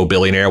Joe Blow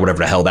billionaire, whatever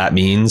the hell that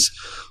means.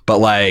 But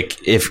like,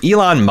 if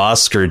Elon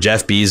Musk or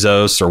Jeff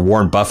Bezos or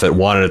Warren Buffett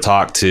wanted to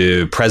talk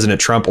to President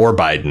Trump or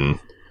Biden,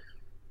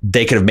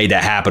 they could have made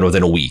that happen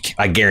within a week.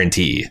 I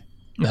guarantee.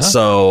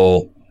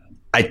 So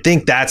I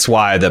think that's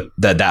why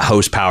that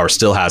host power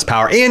still has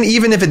power. And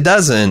even if it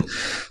doesn't,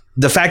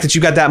 the fact that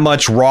you got that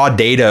much raw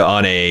data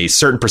on a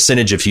certain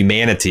percentage of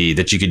humanity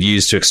that you could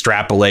use to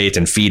extrapolate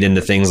and feed into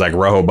things like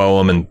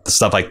Rehoboam and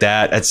stuff like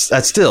that,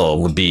 that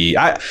still would be,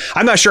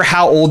 I'm not sure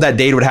how old that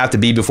data would have to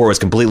be before it was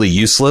completely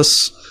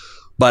useless,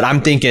 but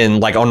I'm thinking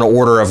like on the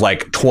order of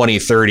like 20,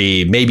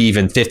 30, maybe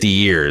even 50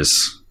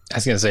 years. I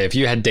was going to say, if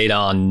you had data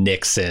on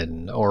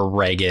Nixon or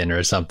Reagan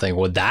or something,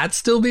 would that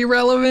still be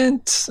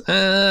relevant?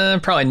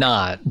 Probably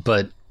not,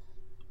 but.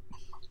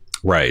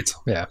 Right.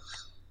 Yeah.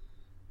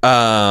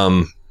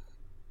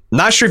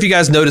 Not sure if you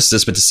guys noticed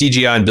this, but the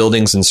CGI in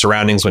buildings and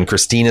surroundings when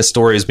Christina's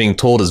story is being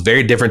told is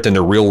very different than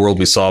the real world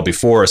we saw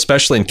before,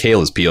 especially in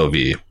Kayla's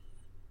POV.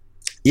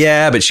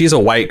 Yeah, but she's a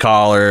white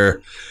collar,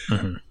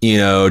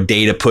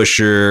 data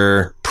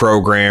pusher,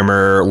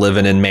 programmer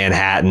living in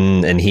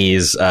Manhattan, and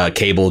he's a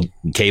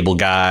cable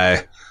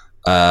guy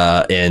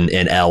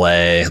in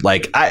LA.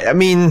 Like, I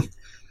mean,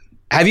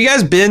 have you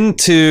guys been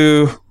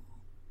to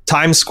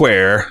Times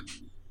Square?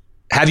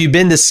 Have you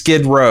been to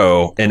Skid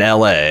Row in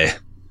LA?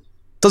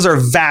 Those are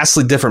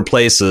vastly different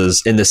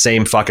places in the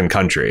same fucking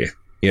country,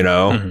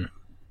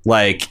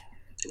 Like,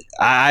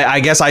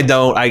 I guess I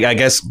don't. I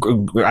guess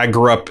I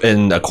grew up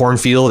in a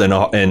cornfield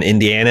in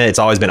Indiana. It's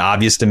always been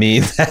obvious to me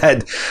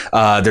that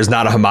there's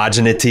not a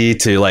homogeneity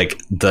to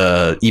like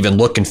the even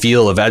look and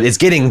feel of it. It's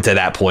getting to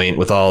that point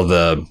with all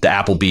the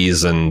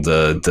Applebee's and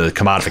the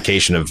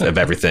commodification of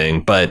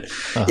everything. But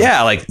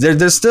yeah, like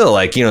there's still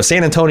like,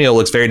 San Antonio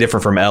looks very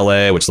different from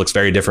LA, which looks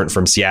very different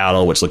from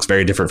Seattle, which looks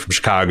very different from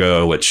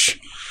Chicago,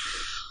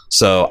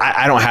 So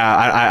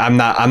I'm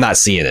not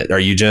seeing it. Are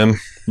you, Jim?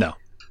 No.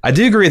 I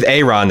do agree with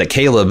Aaron that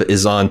Caleb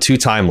is on two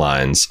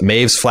timelines.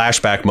 Maeve's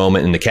flashback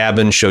moment in the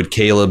cabin showed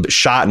Caleb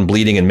shot and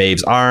bleeding in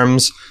Maeve's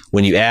arms.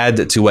 When you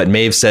add to what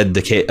Maeve said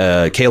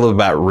to Caleb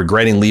about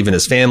regretting leaving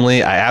his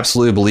family, I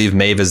absolutely believe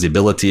Maeve has the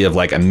ability of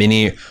like a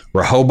mini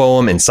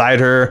Rehoboam inside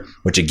her,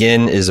 which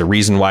again is a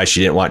reason why she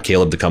didn't want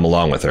Caleb to come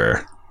along with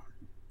her.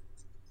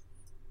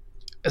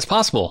 It's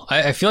possible.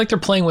 I feel like they're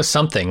playing with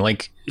something.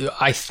 Like,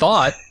 I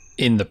thought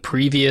in the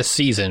previous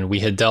season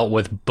we had dealt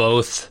with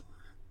both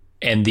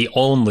and the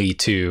only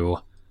two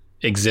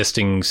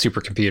existing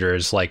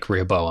supercomputers like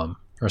Rehoboam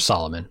or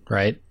Solomon,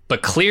 right?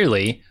 But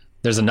clearly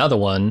there's another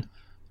one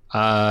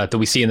that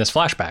we see in this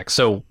flashback.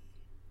 So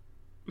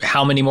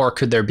how many more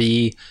could there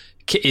be?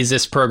 Is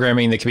this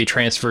programming that can be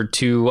transferred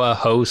to a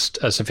host,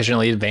 a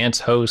sufficiently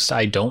advanced host?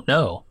 I don't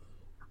know.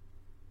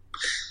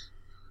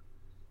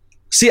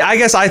 See, I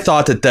guess I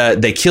thought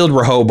that they killed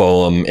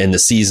Rehoboam in the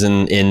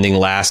season ending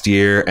last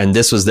year, and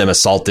this was them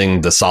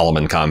assaulting the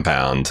Solomon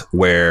compound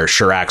where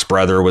Shirak's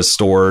brother was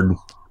stored.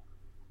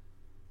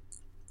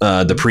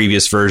 The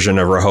previous version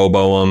of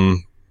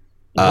Rehoboam.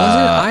 Was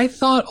it? I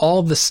thought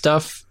all the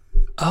stuff...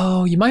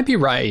 Oh, you might be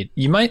right.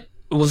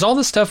 Was all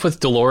the stuff with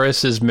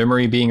Dolores'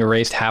 memory being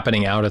erased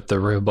happening out at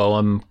the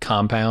Rehoboam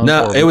compound?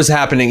 No, it was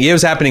happening. It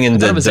was happening in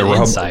the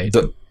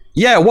Rehoboam.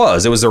 Yeah, it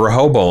was. It was the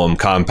Rehoboam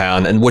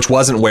compound, and which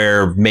wasn't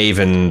where Maeve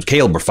and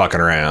Caleb were fucking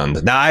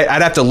around. Now,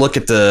 I'd have to look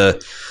at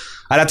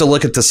I'd have to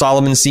look at the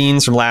Solomon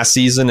scenes from last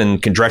season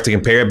and can direct to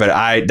compare, but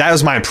that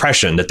was my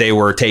impression, that they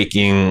were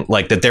taking,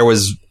 like, that there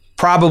was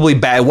probably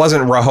it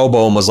wasn't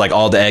Rehoboam was like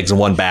all the eggs in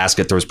one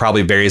basket. There was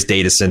probably various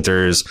data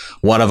centers.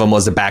 One of them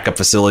was the backup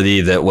facility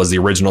that was the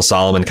original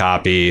Solomon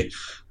copy.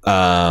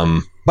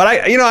 But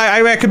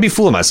I could be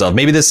fooling myself.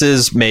 Maybe this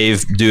is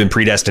Maeve doing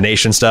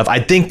predestination stuff. I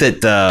think that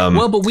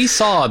but we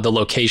saw the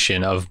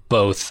location of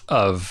both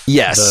of the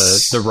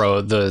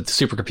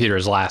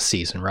supercomputers last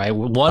season, right?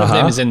 One of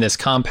them is in this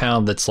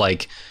compound that's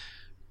like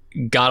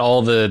got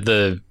all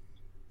the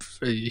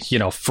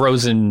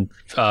frozen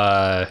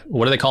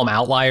what do they call them,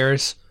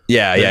 outliers?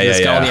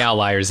 It's got all the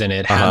outliers in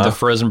it. Had the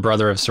frozen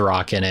brother of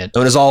Sirach in it. It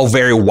was all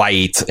very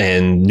white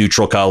and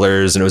neutral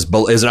colors, and it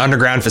was an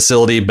underground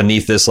facility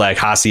beneath this like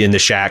Hacienda in the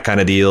shack kind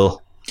of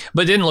deal.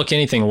 But it didn't look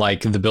anything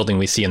like the building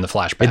we see in the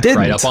flashback. It didn't.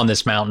 Right up on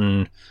this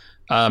mountain.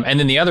 And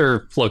then the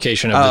other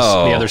location of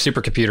the other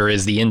supercomputer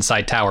is the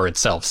inside tower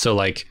itself. So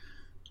like,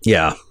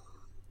 yeah,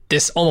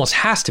 this almost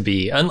has to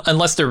be,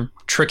 unless they're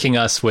tricking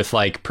us with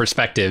like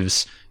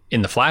perspectives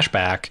in the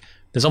flashback,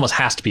 this almost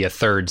has to be a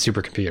third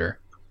supercomputer.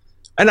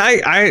 And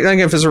I think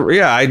if it's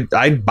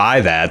I'd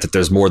buy that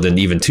there's more than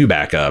even two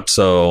backups.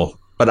 So,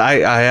 but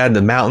I had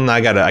the mountain.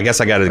 I guess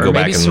I gotta go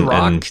back and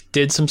Sirach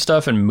did some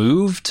stuff and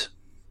moved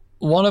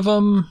one of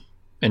them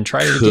and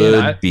tried it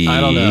again. I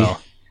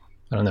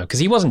don't know because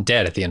he wasn't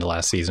dead at the end of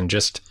last season,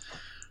 just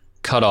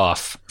cut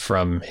off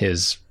from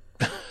his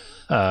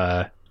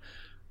god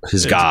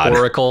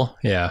oracle.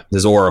 Yeah,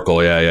 his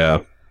oracle.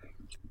 Yeah.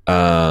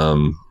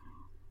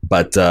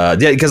 But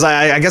because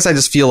I guess I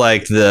just feel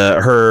like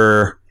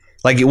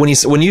like when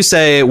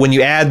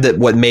you add that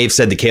what Maeve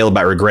said to Caleb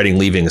about regretting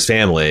leaving his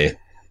family,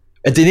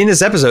 at the end of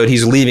this episode,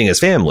 he's leaving his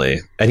family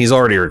and he's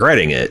already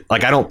regretting it.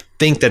 Like, I don't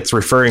think that's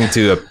referring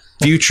to a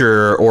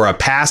future or a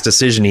past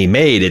decision he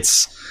made.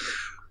 It's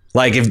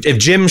like if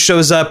Jim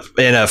shows up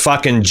in a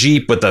fucking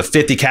Jeep with a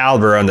 50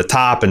 caliber on the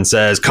top and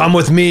says, "Come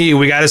with me,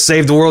 we got to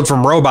save the world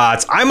from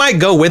robots," I might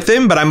go with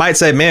him, but I might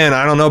say, "Man,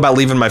 I don't know about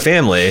leaving my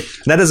family."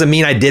 And that doesn't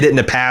mean I did it in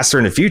the past or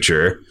in the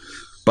future.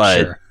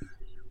 But,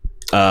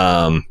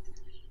 sure.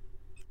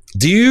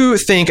 Do you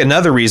think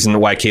another reason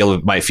why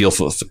Caleb might feel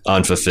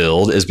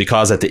unfulfilled is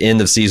because at the end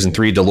of season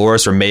 3,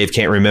 Dolores or Maeve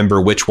can't remember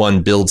which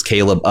one builds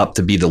Caleb up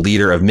to be the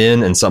leader of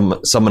men and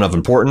someone of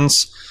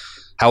importance?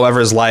 However,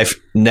 his life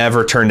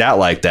never turned out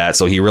like that,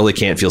 so he really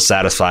can't feel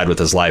satisfied with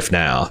his life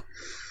now.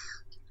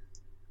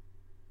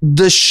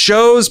 The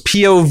show's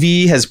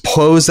POV has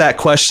posed that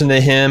question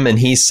to him, and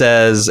he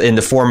says in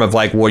the form of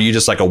like, well, you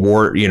just like a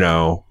war,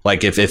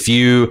 like if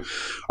you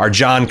are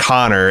John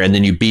Connor and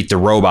then you beat the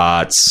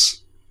robots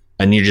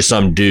and you're just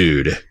some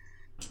dude,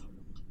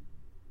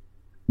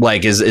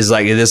 like is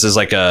like, this is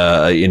like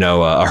a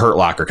Hurt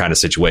Locker kind of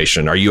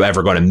situation. Are you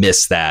ever going to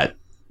miss that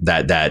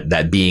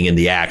being in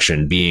the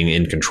action, being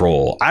in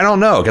control? I don't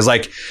know, because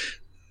like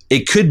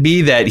it could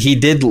be that he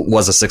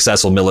was a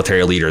successful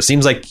military leader. It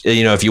seems like,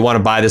 if you want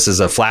to buy this as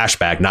a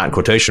flashback, not in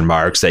quotation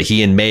marks, that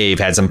he and Maeve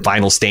had some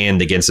final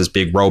stand against this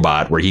big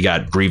robot where he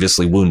got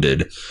grievously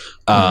wounded.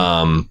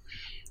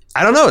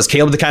 I don't know. Is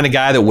Caleb the kind of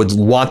guy that would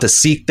want to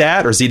seek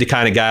that? Or is he the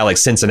kind of guy like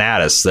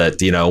Cincinnatus that,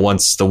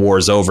 once the war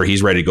is over,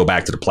 he's ready to go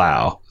back to the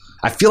plow?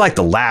 I feel like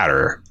the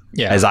latter,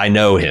 as I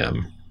know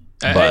him.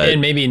 But,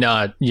 and maybe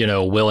not,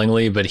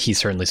 willingly, but he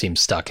certainly seems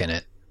stuck in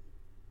it.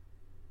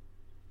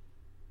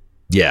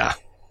 Yeah.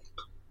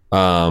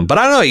 But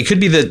I don't know. It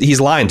could be that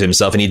he's lying to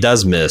himself and he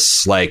does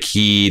miss. Like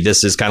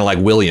this is kind of like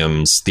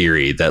William's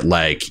theory that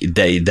like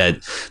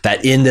that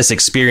in this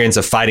experience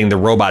of fighting the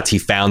robots, he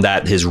found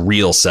that his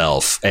real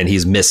self and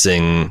he's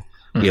missing.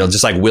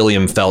 Just like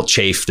William felt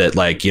chafed at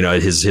like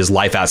his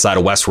life outside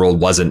of Westworld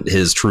wasn't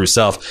his true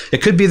self.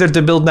 It could be that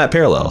they're building that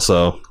parallel.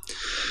 So.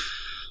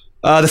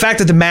 The fact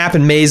that the map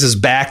and maze is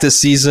back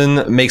this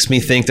season makes me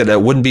think that I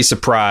wouldn't be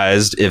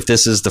surprised if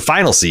this is the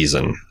final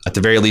season. At the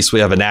very least, we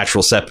have a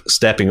natural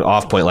stepping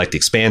off point like The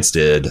Expanse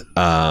did.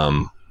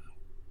 And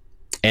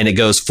it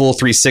goes full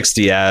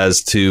 360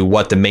 as to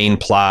what the main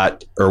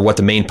plot or what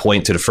the main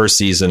point to the first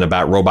season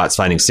about robots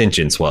finding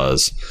sentience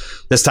was.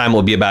 This time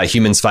will be about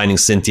humans finding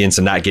sentience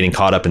and not getting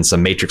caught up in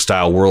some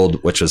Matrix-style world,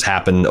 which has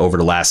happened over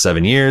the last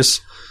 7 years.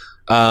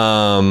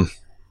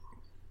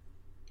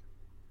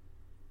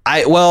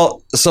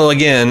 So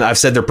again, I've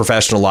said they're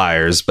professional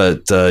liars,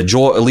 but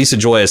Lisa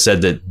Joy has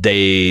said that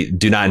they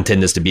do not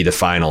intend this to be the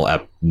final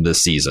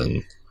this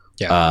season.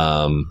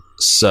 Yeah.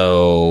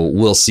 So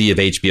we'll see if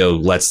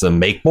HBO lets them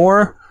make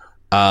more.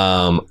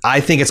 I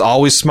think it's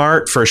always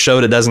smart for a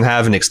show that doesn't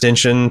have an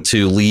extension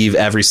to leave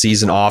every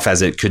season off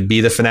as it could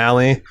be the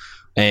finale.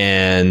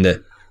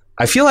 And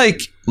I feel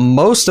like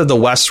most of the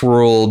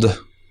Westworld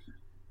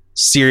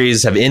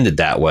series have ended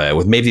that way,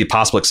 with maybe the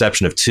possible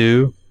exception of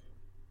 2.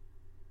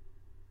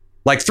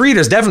 Like 3,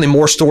 there's definitely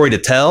more story to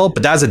tell,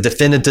 but that's a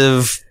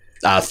definitive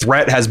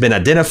threat has been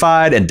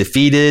identified and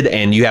defeated,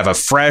 and you have a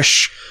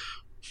fresh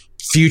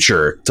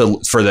future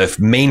for the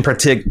main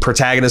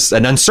protagonist,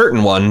 an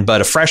uncertain one,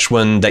 but a fresh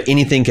one that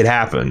anything could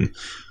happen.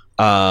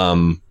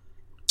 So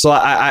So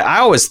I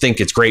always think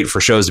it's great for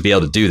shows to be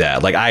able to do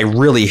that. Like, I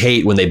really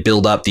hate when they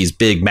build up these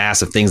big,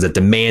 massive things that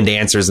demand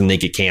answers and they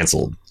get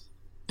canceled.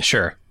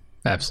 Sure.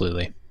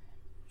 Absolutely.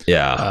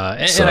 Yeah.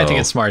 And I think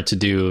it's smart to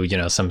do,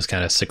 some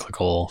kind of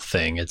cyclical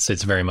thing. It's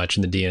very much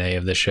in the DNA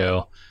of the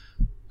show.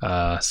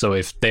 So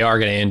if they are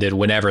going to end it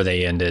whenever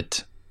they end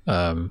it,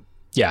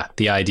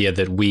 the idea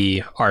that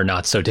we are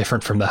not so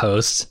different from the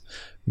hosts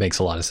makes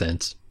a lot of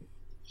sense.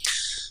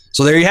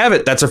 So there you have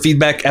it. That's our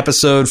feedback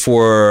episode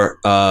for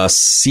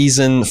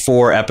season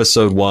 4,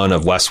 episode 1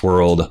 of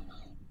Westworld.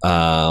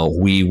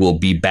 We will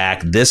be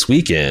back this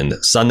weekend,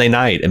 Sunday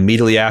night,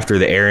 immediately after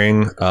the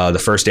airing,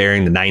 the first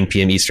airing, the 9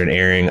 p.m. Eastern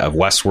airing of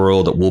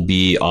Westworld. We'll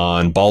be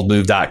on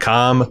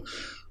baldmove.com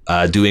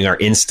doing our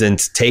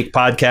Instant Take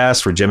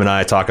podcast, where Jim and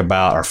I talk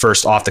about our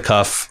first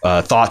off-the-cuff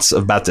thoughts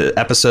about the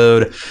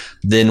episode.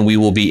 Then we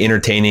will be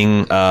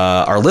entertaining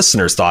our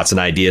listeners' thoughts and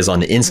ideas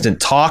on the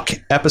Instant Talk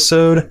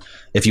episode.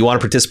 If you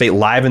want to participate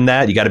live in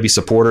that, you got to be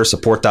supporter,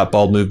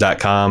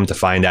 support.baldmove.com to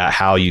find out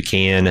how you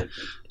can.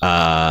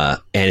 And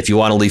if you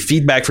want to leave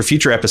feedback for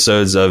future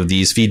episodes of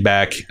these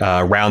feedback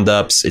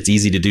roundups, it's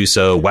easy to do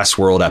so.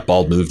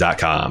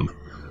 Westworld@baldmove.com.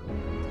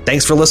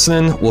 Thanks for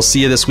listening. We'll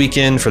see you this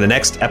weekend for the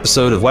next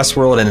episode of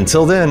Westworld. And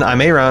until then,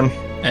 I'm Aaron.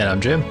 And I'm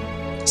Jim.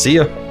 See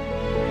ya.